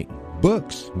speaking,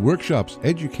 books, workshops,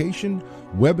 education,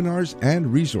 webinars,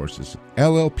 and resources.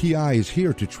 LLPI is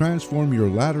here to transform your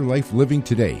ladder life living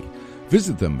today.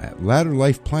 Visit them at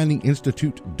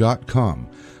ladderlifeplanninginstitute.com.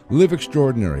 Live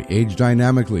extraordinary, age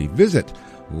dynamically. Visit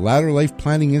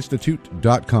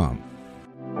ladderlifeplanninginstitute.com.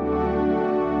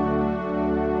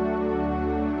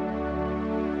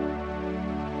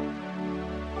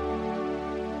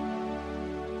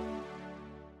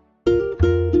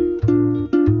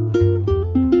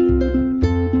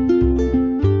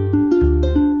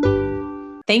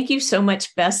 Thank you so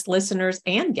much, best listeners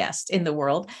and guests in the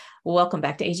world. Welcome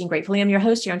back to Aging Gratefully. I'm your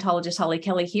host, gerontologist Holly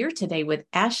Kelly, here today with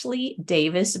Ashley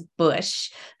Davis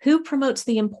Bush, who promotes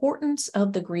the importance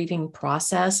of the grieving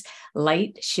process,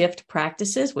 light shift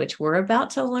practices, which we're about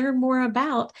to learn more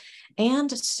about,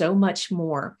 and so much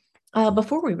more.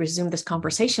 Before we resume this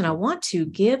conversation, I want to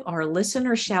give our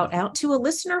listener shout out to a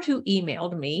listener who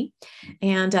emailed me.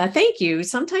 And thank you.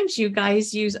 Sometimes you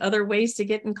guys use other ways to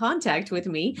get in contact with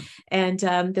me. And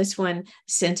this one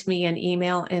sent me an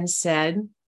email and said,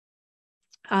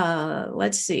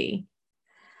 let's see.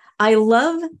 I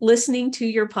love listening to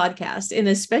your podcast and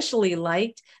especially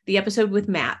liked the episode with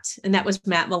Matt. And that was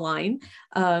Matt Malign,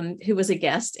 who was a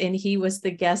guest. And he was the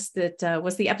guest that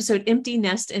was the episode Empty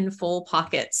Nest in Full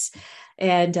Pockets.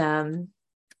 And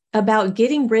about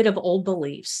getting rid of old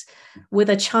beliefs. With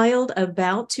a child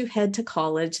about to head to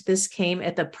college, this came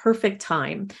at the perfect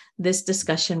time. This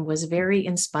discussion was very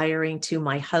inspiring to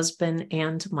my husband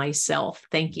and myself.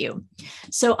 Thank you.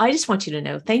 So I just want you to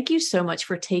know, thank you so much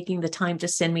for taking the time to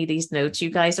send me these notes.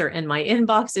 You guys are in my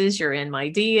inboxes, you're in my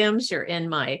DMs, you're in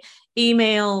my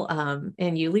email,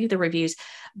 and you leave the reviews.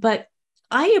 But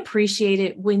I appreciate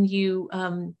it when you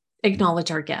acknowledge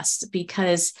our guests,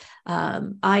 because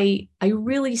I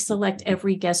really select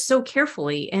every guest so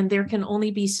carefully, and there can only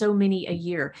be so many a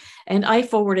year. And I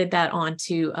forwarded that on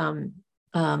to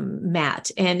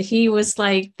Matt, and he was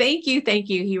like, thank you.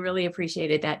 He really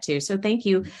appreciated that too. So thank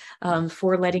you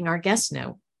for letting our guests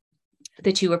know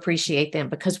that you appreciate them,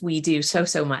 because we do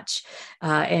so much.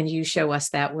 And you show us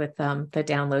that with the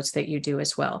downloads that you do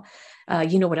as well.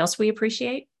 You know what else we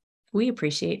appreciate? We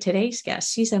appreciate today's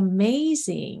guest. She's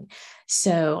amazing.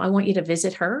 So I want you to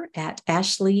visit her at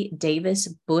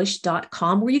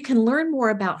ashleydavisbush.com, where you can learn more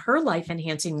about her life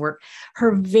enhancing work,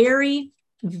 her very,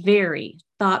 very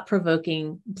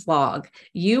thought-provoking blog.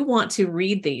 You want to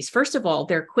read these. First of all,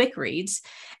 they're quick reads,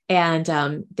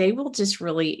 and they will just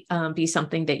really be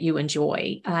something that you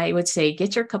enjoy. I would say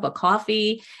get your cup of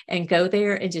coffee and go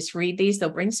there and just read these. They'll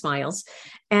bring smiles.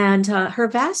 And her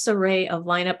vast array of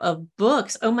lineup of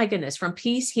books, oh my goodness, from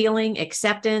peace, healing,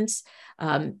 acceptance,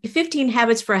 15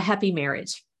 habits for a happy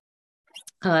marriage,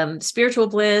 spiritual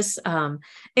bliss.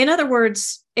 In other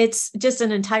words, it's just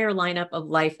an entire lineup of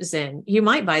life zen. You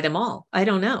might buy them all. I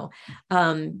don't know.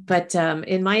 But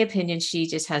in my opinion, she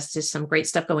just has just some great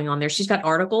stuff going on there. She's got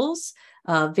articles,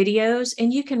 videos,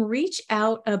 and you can reach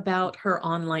out about her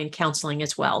online counseling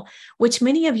as well, which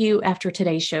many of you after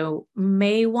today's show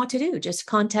may want to do. Just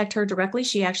contact her directly.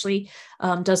 She actually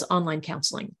does online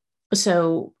counseling.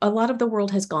 So a lot of the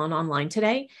world has gone online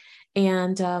today,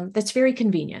 and that's very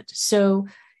convenient. So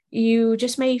you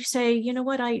just may say, you know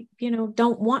what, I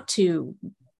don't want to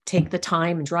take the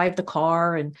time and drive the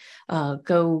car and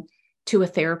go to a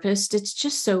therapist. It's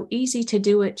just so easy to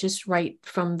do it just right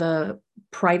from the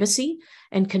privacy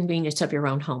and convenience of your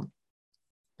own home.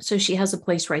 So she has a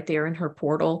place right there in her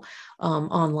portal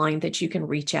online that you can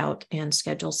reach out and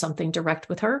schedule something direct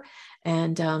with her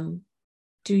and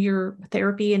do your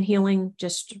therapy and healing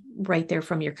just right there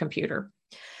from your computer.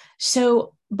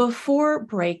 So before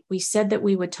break, we said that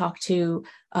we would talk to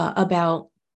about,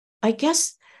 I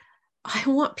guess I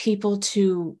want people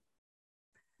to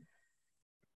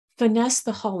finesse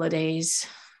the holidays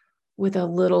with a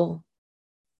little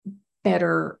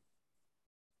better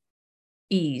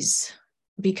ease,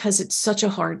 because it's such a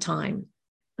hard time,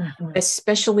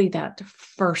 especially that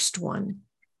first one.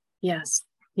 Yes,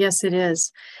 it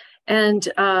is. And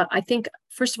I think,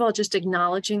 first of all, just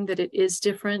acknowledging that it is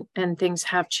different and things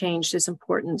have changed is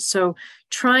important. So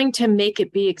trying to make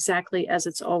it be exactly as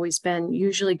it's always been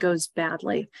usually goes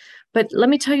badly. But let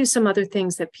me tell you some other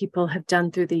things that people have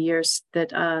done through the years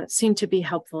that seem to be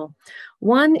helpful.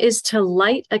 One is to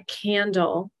light a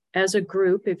candle as a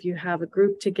group, if you have a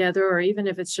group together, or even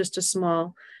if it's just a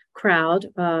small crowd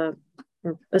or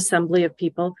assembly of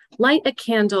people, light a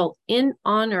candle in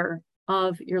honor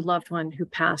of your loved one who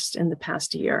passed in the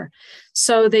past year.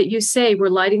 So that you say, we're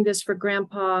lighting this for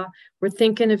Grandpa, we're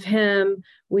thinking of him,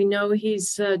 we know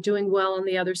he's doing well on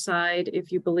the other side,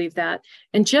 if you believe that.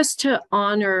 And just to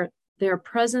honor their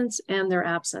presence and their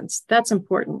absence. That's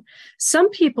important. Some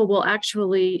people will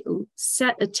actually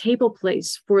set a table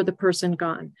place for the person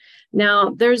gone.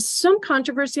 Now, there's some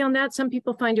controversy on that. Some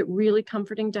people find it really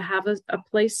comforting to have a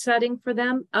place setting for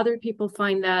them. Other people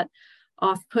find that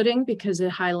off-putting because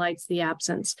it highlights the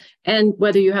absence and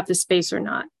whether you have the space or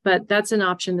not. But that's an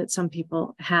option that some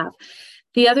people have.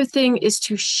 The other thing is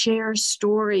to share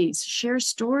stories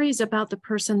about the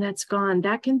person that's gone.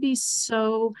 That can be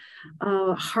so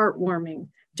heartwarming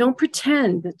Don't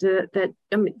pretend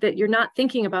that you're not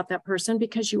thinking about that person,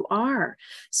 because you are.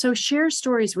 So share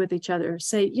stories with each other.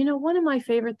 Say, one of my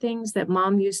favorite things that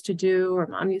mom used to do or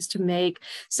mom used to make.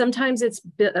 Sometimes it's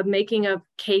making a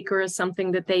cake or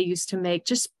something that they used to make.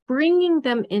 Just bringing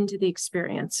them into the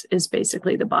experience is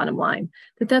basically the bottom line.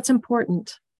 That's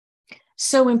important.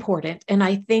 So important. And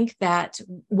I think that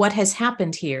what has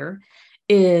happened here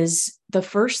is the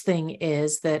first thing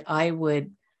is that I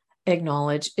would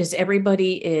acknowledge is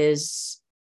everybody is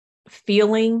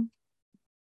feeling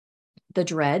the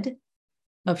dread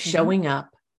of showing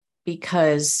up,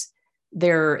 because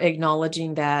they're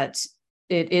acknowledging that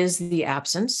it is the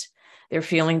absence. They're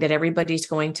feeling that everybody's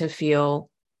going to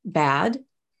feel bad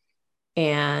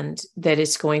and that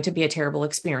it's going to be a terrible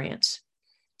experience.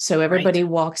 So everybody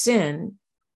walks in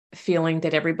feeling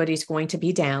that everybody's going to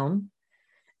be down.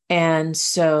 And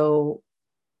so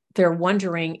they're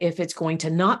wondering if it's going to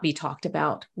not be talked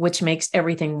about, which makes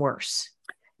everything worse.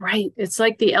 Right. It's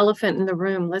like the elephant in the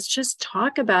room. Let's just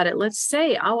talk about it. Let's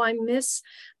say, I miss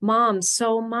mom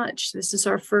so much. This is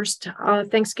our first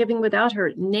Thanksgiving without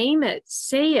her. Name it,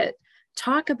 say it,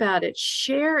 talk about it,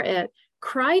 share it,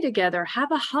 cry together,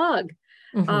 have a hug.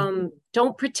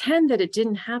 Don't pretend that it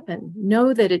didn't happen.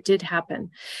 Know that it did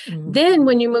happen. Then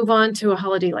when you move on to a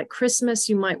holiday like Christmas,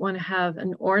 you might want to have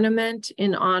an ornament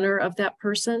in honor of that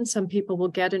person. Some people will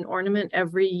get an ornament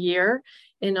every year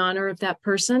in honor of that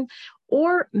person,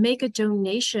 or make a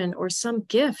donation or some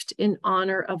gift in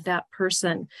honor of that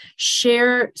person.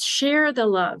 Share the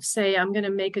love. Say, I'm going to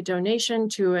make a donation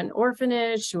to an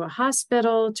orphanage, to a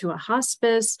hospital, to a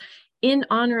hospice, in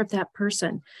honor of that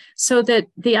person. So that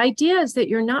the idea is that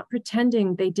you're not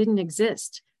pretending they didn't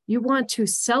exist. You want to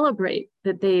celebrate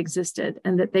that they existed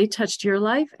and that they touched your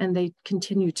life and they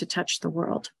continue to touch the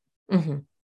world.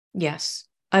 Yes,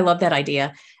 I love that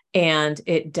idea. And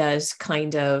it does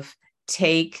kind of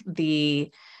take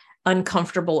the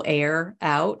uncomfortable air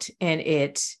out, and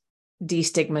it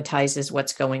destigmatizes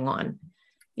what's going on.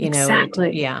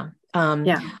 Exactly.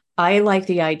 I like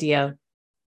the idea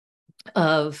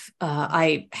of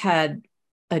I had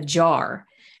a jar,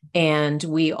 and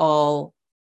we all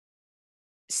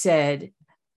said,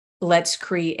 let's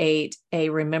create a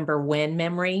remember when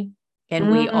memory. And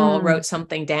we all wrote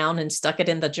something down and stuck it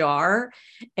in the jar,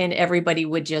 and everybody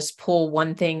would just pull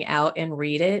one thing out and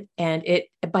read it. And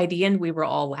by the end, we were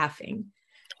all laughing.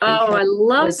 Oh, I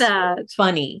love that.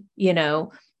 Funny, and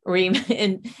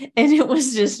it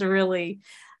was just really,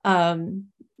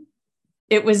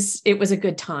 it was a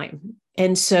good time.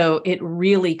 And so it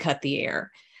really cut the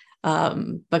air,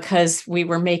 because we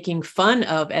were making fun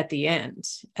of at the end.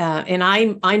 And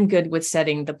I'm good with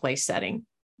setting the place setting,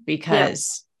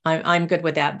 because I'm good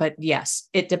with that. But yes,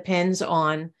 it depends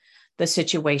on the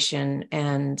situation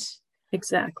and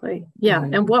exactly.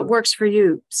 And what works for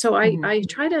you. So I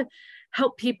try to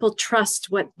help people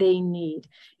trust what they need.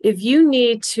 If you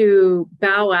need to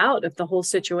bow out of the whole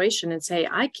situation and say,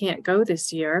 I can't go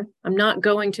this year, I'm not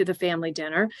going to the family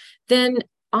dinner, then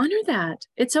honor that.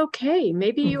 It's okay.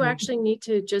 Maybe you actually need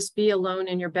to just be alone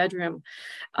in your bedroom.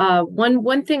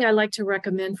 One thing I like to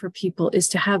recommend for people is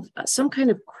to have some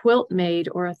kind of quilt made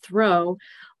or a throw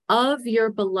of your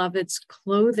beloved's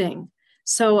clothing.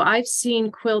 So I've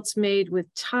seen quilts made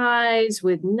with ties,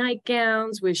 with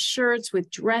nightgowns, with shirts,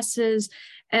 with dresses,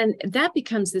 and that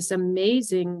becomes this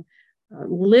amazing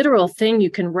literal thing you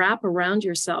can wrap around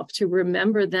yourself to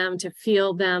remember them, to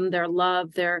feel them, their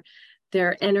love, their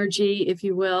energy, if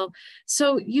you will.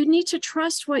 So you need to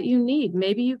trust what you need.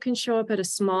 Maybe you can show up at a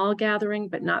small gathering,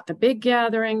 but not the big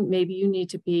gathering. Maybe you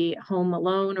need to be home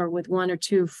alone or with one or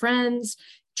two friends.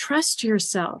 Trust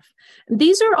yourself.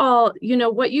 These are all,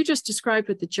 what you just described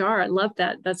with the jar. I love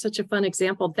that. That's such a fun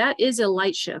example. That is a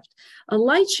light shift. A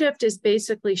light shift is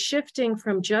basically shifting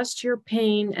from just your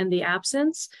pain and the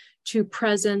absence to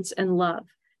presence and love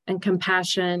and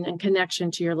compassion and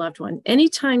connection to your loved one.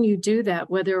 Anytime you do that,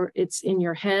 whether it's in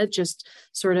your head, just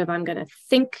sort of, I'm going to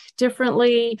think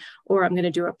differently, or I'm going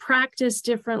to do a practice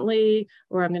differently,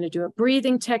 or I'm going to do a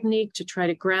breathing technique to try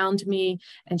to ground me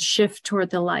and shift toward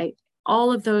the light.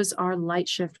 All of those are light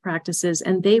shift practices,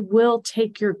 and they will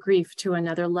take your grief to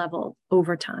another level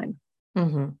over time.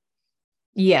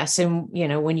 Yes. And,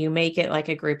 when you make it like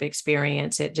a group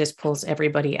experience, it just pulls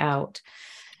everybody out.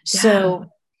 So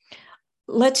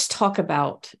let's talk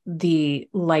about the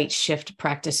light shift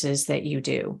practices that you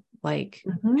do. Like,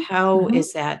 how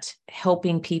is that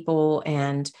helping people?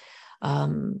 And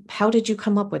how did you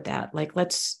come up with that? Like,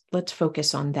 let's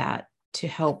focus on that to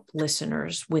help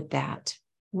listeners with that.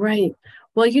 Right.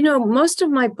 Well, most of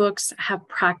my books have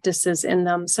practices in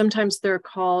them. Sometimes they're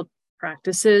called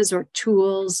practices or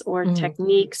tools or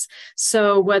techniques.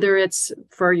 So whether it's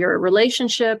for your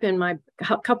relationship in my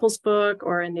couples book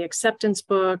or in the acceptance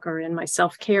book or in my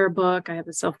self-care book, I have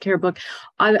a self-care book.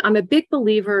 I'm a big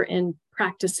believer in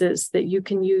practices that you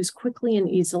can use quickly and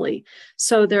easily.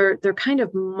 So they're kind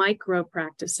of micro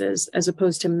practices as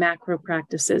opposed to macro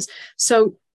practices.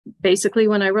 So basically,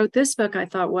 when I wrote this book, I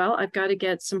thought, well, I've got to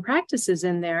get some practices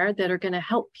in there that are going to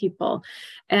help people.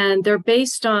 And they're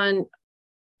based on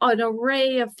an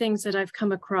array of things that I've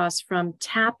come across, from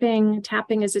tapping.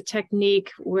 Tapping is a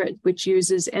technique which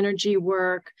uses energy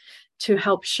work to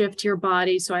help shift your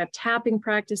body. So I have tapping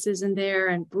practices in there,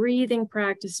 and breathing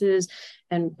practices,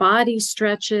 and body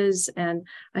stretches. And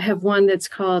I have one that's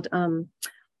called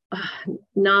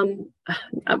now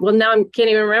I can't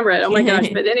even remember it. Oh my gosh.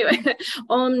 But anyway,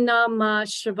 Om Namah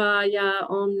Shivaya,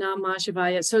 Om Namah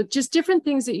Shivaya. So just different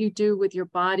things that you do with your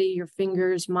body, your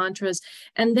fingers, mantras.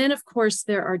 And then of course,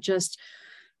 there are just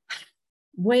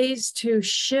ways to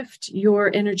shift your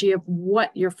energy of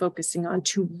what you're focusing on,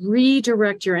 to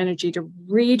redirect your energy, to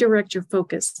redirect your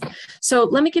focus. So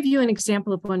let me give you an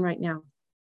example of one right now.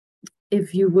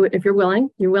 If you're willing,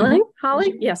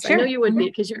 Holly? Yes, sure. I know you would be,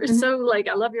 because you're so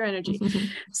I love your energy.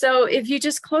 So if you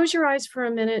just close your eyes for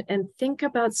a minute and think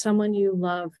about someone you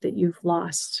love that you've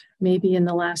lost, maybe in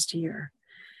the last year,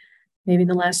 maybe in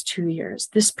the last 2 years,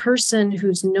 this person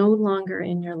who's no longer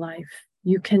in your life,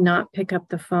 you cannot pick up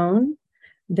the phone.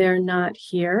 They're not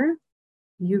here.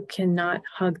 You cannot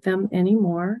hug them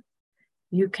anymore.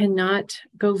 You cannot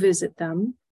go visit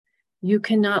them. You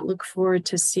cannot look forward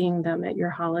to seeing them at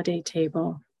your holiday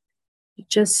table. You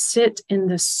just sit in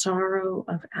the sorrow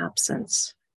of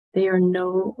absence. They are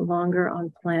no longer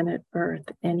on planet Earth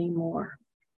anymore.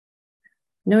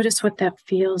 Notice what that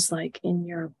feels like in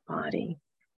your body.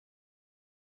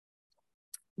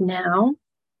 Now,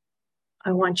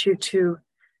 I want you to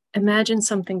imagine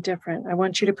something different. I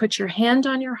want you to put your hand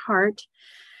on your heart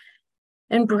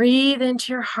and breathe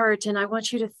into your heart. And I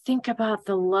want you to think about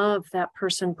the love that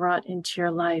person brought into your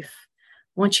life.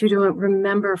 I want you to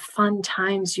remember fun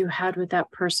times you had with that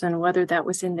person, whether that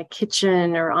was in the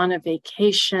kitchen or on a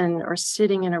vacation or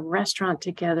sitting in a restaurant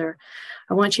together.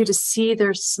 I want you to see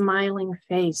their smiling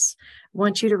face. I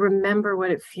want you to remember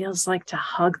what it feels like to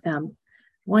hug them.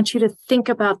 I want you to think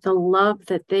about the love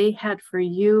that they had for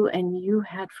you and you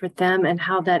had for them, and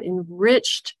how that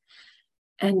enriched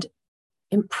and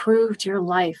improved your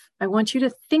life. I want you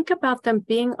to think about them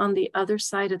being on the other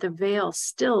side of the veil,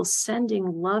 still sending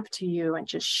love to you and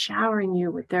just showering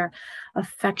you with their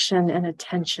affection and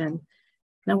attention.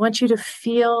 And I want you to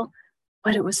feel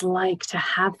what it was like to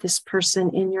have this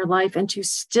person in your life and to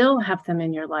still have them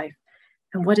in your life.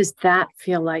 And what does that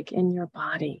feel like in your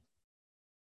body?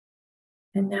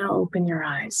 And now open your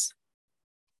eyes.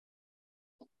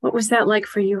 What was that like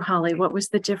for you, Holly? What was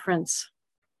the difference?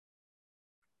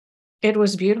 It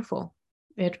was beautiful.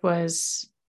 It was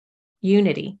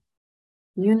unity.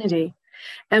 Unity.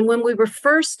 And when we were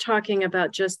first talking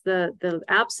about just the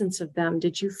absence of them,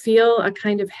 did you feel a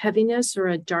kind of heaviness or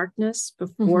a darkness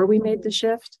before we made the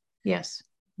shift? Yes.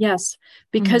 Yes.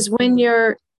 Because when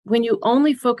you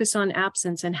only focus on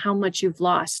absence and how much you've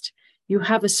lost, you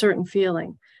have a certain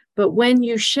feeling. But when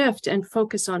you shift and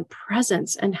focus on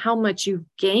presence and how much you've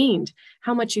gained,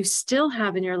 how much you still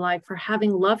have in your life for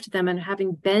having loved them and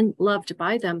having been loved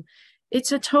by them,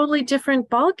 it's a totally different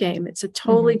ballgame. It's a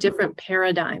totally different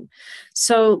paradigm.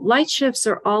 So light shifts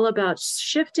are all about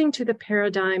shifting to the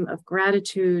paradigm of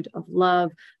gratitude, of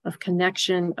love, of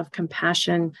connection, of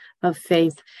compassion, of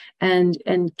faith, and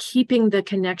keeping the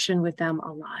connection with them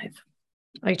alive.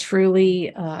 I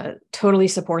truly, totally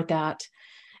support that.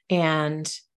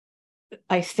 And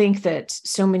I think that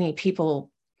so many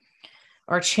people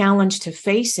are challenged to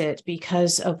face it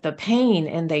because of the pain,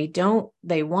 and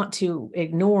they want to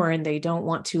ignore and they don't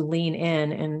want to lean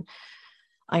in. And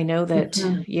I know that,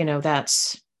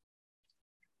 that's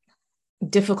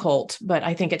difficult, but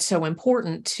I think it's so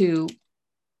important to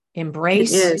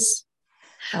embrace. It is.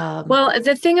 Well,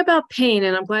 the thing about pain,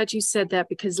 and I'm glad you said that,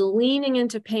 because leaning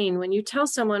into pain, when you tell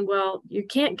someone, well, you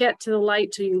can't get to the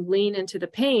light till you lean into the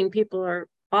pain, people are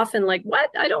often like, what?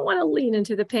 I don't want to lean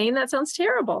into the pain. That sounds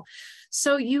terrible.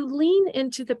 So you lean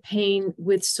into the pain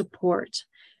with support,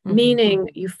 meaning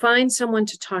you find someone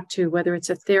to talk to, whether it's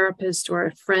a therapist or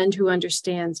a friend who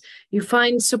understands. You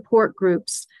find support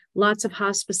groups Lots of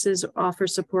hospices offer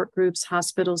support groups,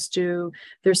 hospitals do.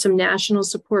 There's some national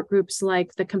support groups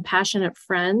like the Compassionate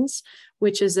Friends,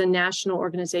 which is a national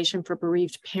organization for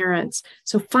bereaved parents.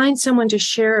 So find someone to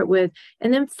share it with,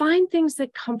 and then find things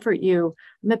that comfort you.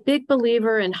 I'm a big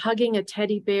believer in hugging a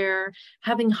teddy bear,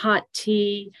 having hot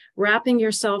tea, wrapping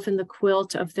yourself in the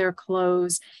quilt of their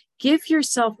clothes. Give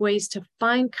yourself ways to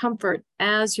find comfort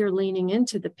as you're leaning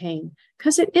into the pain,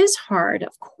 because it is hard.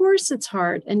 Of course it's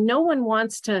hard. And no one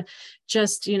wants to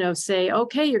just, say,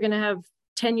 okay, you're going to have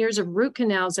 10 years of root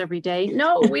canals every day.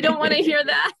 No, we don't want to hear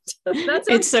that.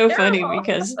 It's so funny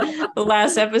because the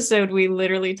last episode, we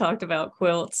literally talked about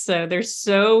quilts. So there's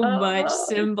so much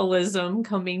symbolism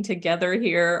coming together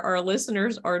here. Our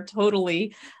listeners are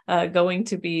totally going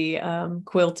to be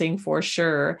quilting for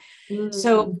sure.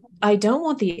 So I don't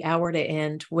want the hour to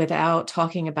end without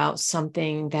talking about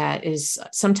something that is,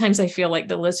 sometimes I feel like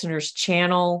the listeners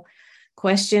channel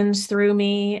questions through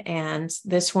me, and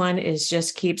this one is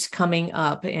just keeps coming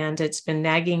up, and it's been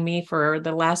nagging me for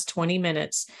the last 20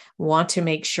 minutes. Want to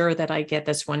make sure that I get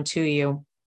this one to you.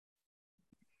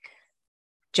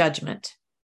 Judgment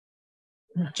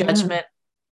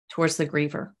towards the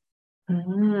griever.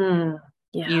 Yeah.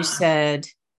 You said,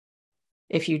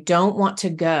 if you don't want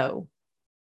to go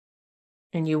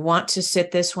and you want to sit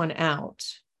this one out,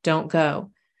 don't go.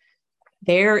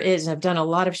 I've done a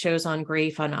lot of shows on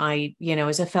grief, and I,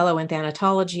 as a fellow in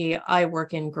thanatology, I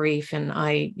work in grief, and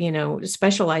I,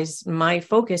 specialize, my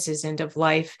focus is end of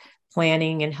life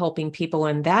planning and helping people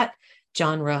in that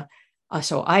genre.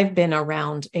 So I've been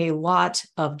around a lot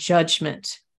of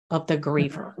judgment of the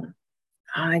griever.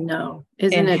 I know.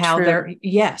 Isn't it how true?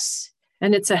 Yes.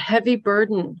 And it's a heavy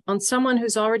burden on someone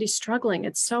who's already struggling.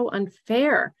 It's so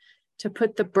unfair to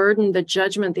put the burden, the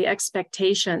judgment, the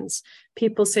expectations.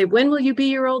 People say, when will you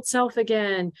be your old self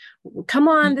again? Come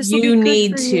on, this will be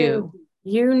good for you.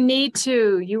 You need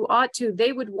to. You ought to.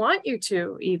 They would want you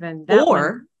to, even.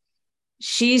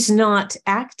 She's not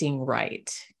acting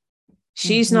right.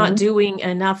 She's not doing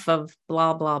enough of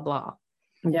blah, blah, blah.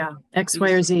 Yeah, X,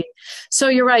 Y, or Z. So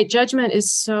you're right. Judgment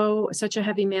is such a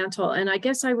heavy mantle. And I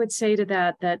guess I would say to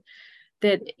that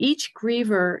each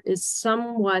griever is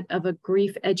somewhat of a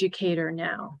grief educator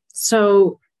now.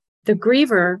 So the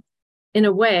griever, in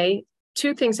a way,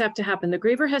 two things have to happen. The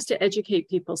griever has to educate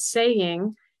people,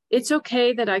 saying, it's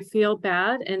okay that I feel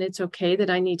bad, and it's okay that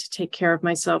I need to take care of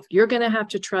myself. You're going to have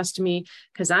to trust me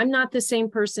because I'm not the same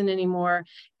person anymore,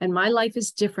 and my life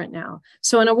is different now.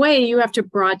 So in a way, you have to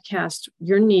broadcast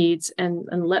your needs and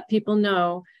let people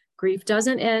know grief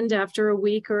doesn't end after a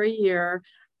week or a year.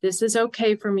 This is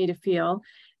okay for me to feel.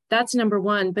 That's number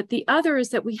one. But the other is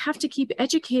that we have to keep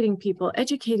educating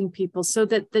people so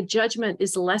that the judgment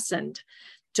is lessened.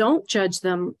 Don't judge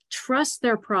them. Trust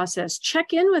their process.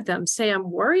 Check in with them. Say, I'm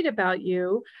worried about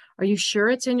you. Are you sure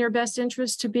it's in your best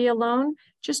interest to be alone?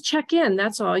 Just check in.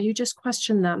 That's all. You just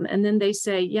question them. And then they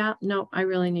say, yeah, no, I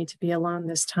really need to be alone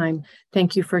this time.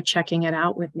 Thank you for checking it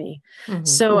out with me.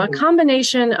 So a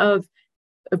combination of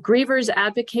grievers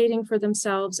advocating for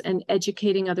themselves and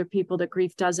educating other people that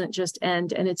grief doesn't just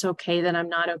end and it's okay that I'm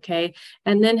not okay.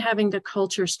 And then having the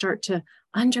culture start to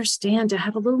understand, to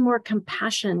have a little more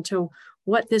compassion to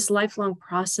what this lifelong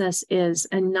process is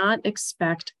and not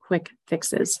expect quick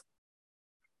fixes.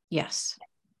 Yes.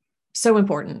 So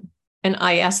important. And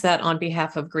I ask that on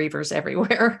behalf of grievers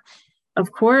everywhere.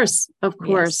 Of course.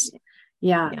 Yes.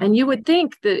 Yeah. Yeah. And you would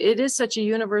think that it is such a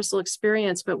universal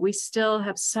experience, but we still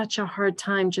have such a hard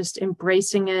time just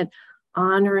embracing it,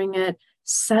 honoring it,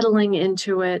 settling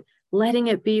into it, letting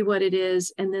it be what it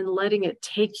is, and then letting it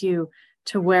take you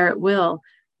to where it will.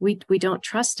 We don't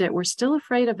trust it. We're still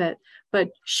afraid of it. But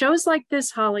shows like this,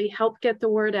 Holly, help get the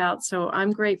word out. So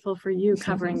I'm grateful for you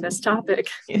covering this topic.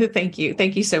 Thank you.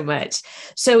 Thank you so much.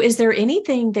 So is there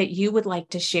anything that you would like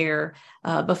to share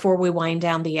before we wind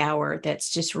down the hour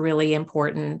that's just really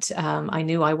important? I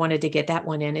knew I wanted to get that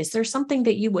one in. Is there something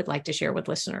that you would like to share with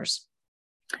listeners?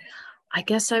 I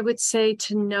guess I would say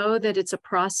to know that it's a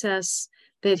process,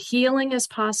 that healing is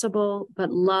possible,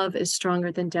 but love is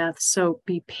stronger than death. So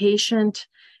be patient,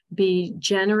 be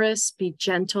generous, be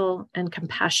gentle and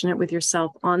compassionate with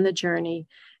yourself on the journey,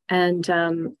 and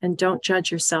don't judge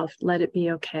yourself. Let it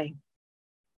be okay.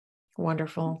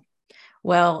 Wonderful.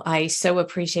 Well, I so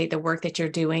appreciate the work that you're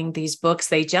doing. These books,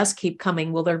 they just keep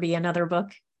coming. Will there be another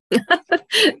book?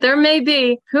 There may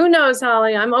be. Who knows,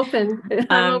 Holly? I'm open.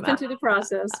 I'm open to the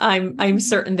process. I'm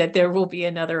certain that there will be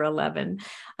another 11,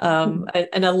 an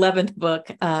 11th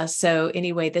book. So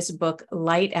anyway, this book,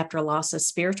 Light After Loss, a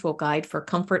spiritual guide for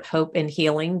comfort, hope, and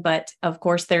healing. But of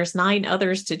course, there's 9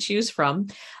 others to choose from.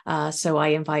 So I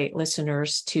invite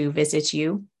listeners to visit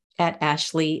you at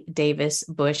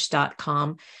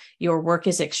ashleydavisbush.com. Your work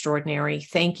is extraordinary.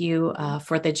 Thank you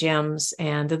for the gems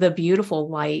and the beautiful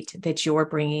light that you're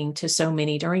bringing to so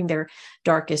many during their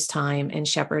darkest time and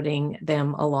shepherding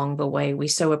them along the way. We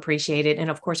so appreciate it. And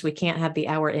of course, we can't have the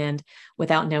hour end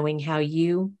without knowing how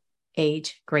you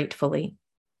age gratefully.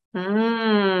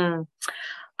 I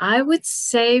would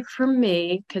say for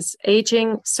me, because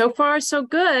aging so far so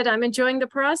good, I'm enjoying the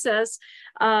process.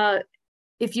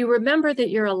 If you remember that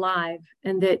you're alive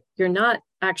and that you're not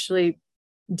actually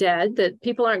dead, that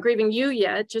people aren't grieving you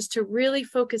yet, just to really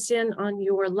focus in on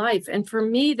your life. And for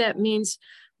me, that means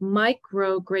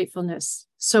micro gratefulness.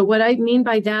 So what I mean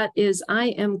by that is I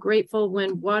am grateful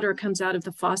when water comes out of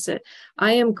the faucet.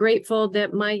 I am grateful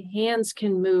that my hands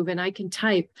can move and I can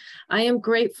type. I am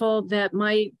grateful that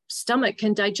my stomach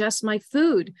can digest my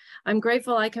food. I'm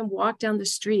grateful I can walk down the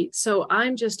street. So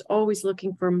I'm just always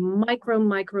looking for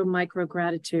micro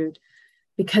gratitude,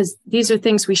 because these are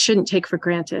things we shouldn't take for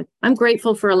granted. I'm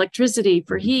grateful for electricity,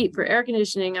 for heat, for air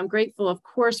conditioning. I'm grateful, of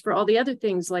course, for all the other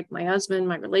things like my husband,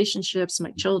 my relationships, my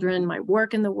children, my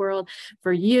work in the world.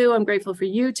 For you, I'm grateful for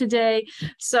you today.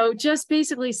 So just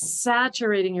basically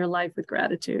saturating your life with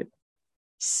gratitude.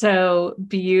 So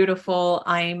beautiful.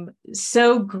 I'm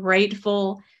so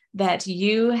grateful that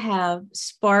you have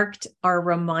sparked our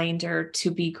reminder to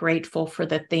be grateful for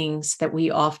the things that we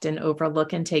often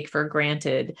overlook and take for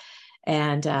granted.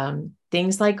 And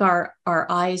things like our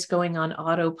eyes going on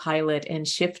autopilot and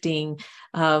shifting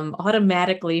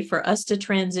automatically for us to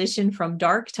transition from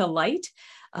dark to light,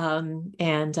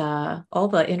 and all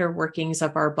the inner workings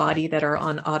of our body that are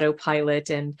on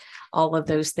autopilot, and all of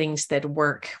those things that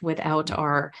work without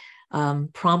our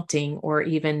prompting or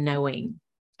even knowing.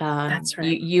 That's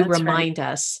right. You remind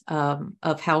us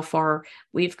of how far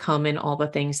we've come in all the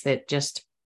things that just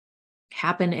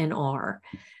happen and are.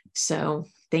 So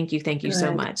thank you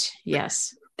so much.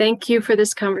 Yes. Thank you for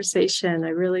this conversation.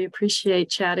 I really appreciate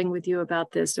chatting with you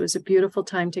about this. It was a beautiful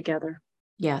time together.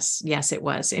 Yes, it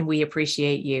was. And we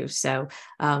appreciate you. So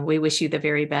we wish you the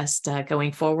very best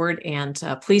going forward. And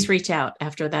please reach out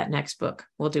after that next book.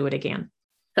 We'll do it again.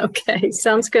 Okay,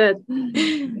 sounds good.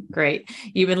 Great.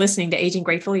 You've been listening to Aging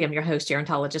Gratefully. I'm your host,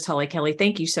 gerontologist Holly Kelly.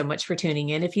 Thank you so much for tuning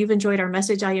in. If you've enjoyed our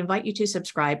message, I invite you to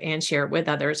subscribe and share it with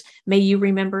others. May you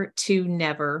remember to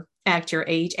never act your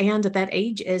age, and that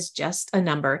age is just a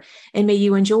number. And may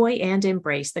you enjoy and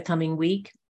embrace the coming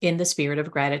week in the spirit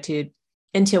of gratitude.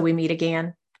 Until we meet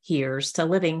again, here's to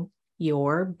living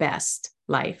your best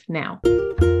life now.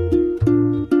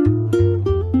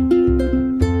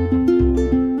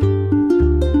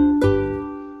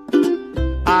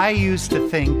 I used to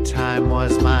think time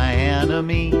was my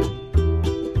enemy.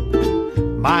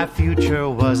 My future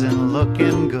wasn't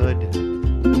looking good.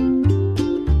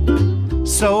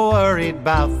 So worried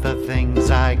about the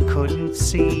things I couldn't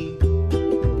see.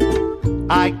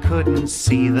 I couldn't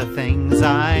see the things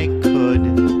I could.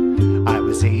 I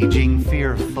was aging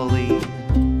fearfully,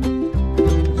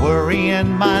 worrying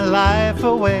my life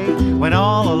away, when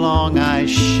all along I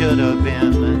should have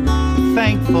been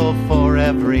thankful for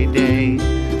every day.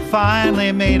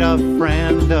 Finally made a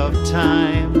friend of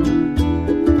time.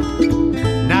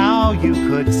 Now you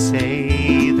could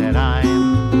say that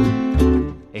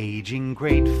I'm aging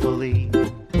gratefully.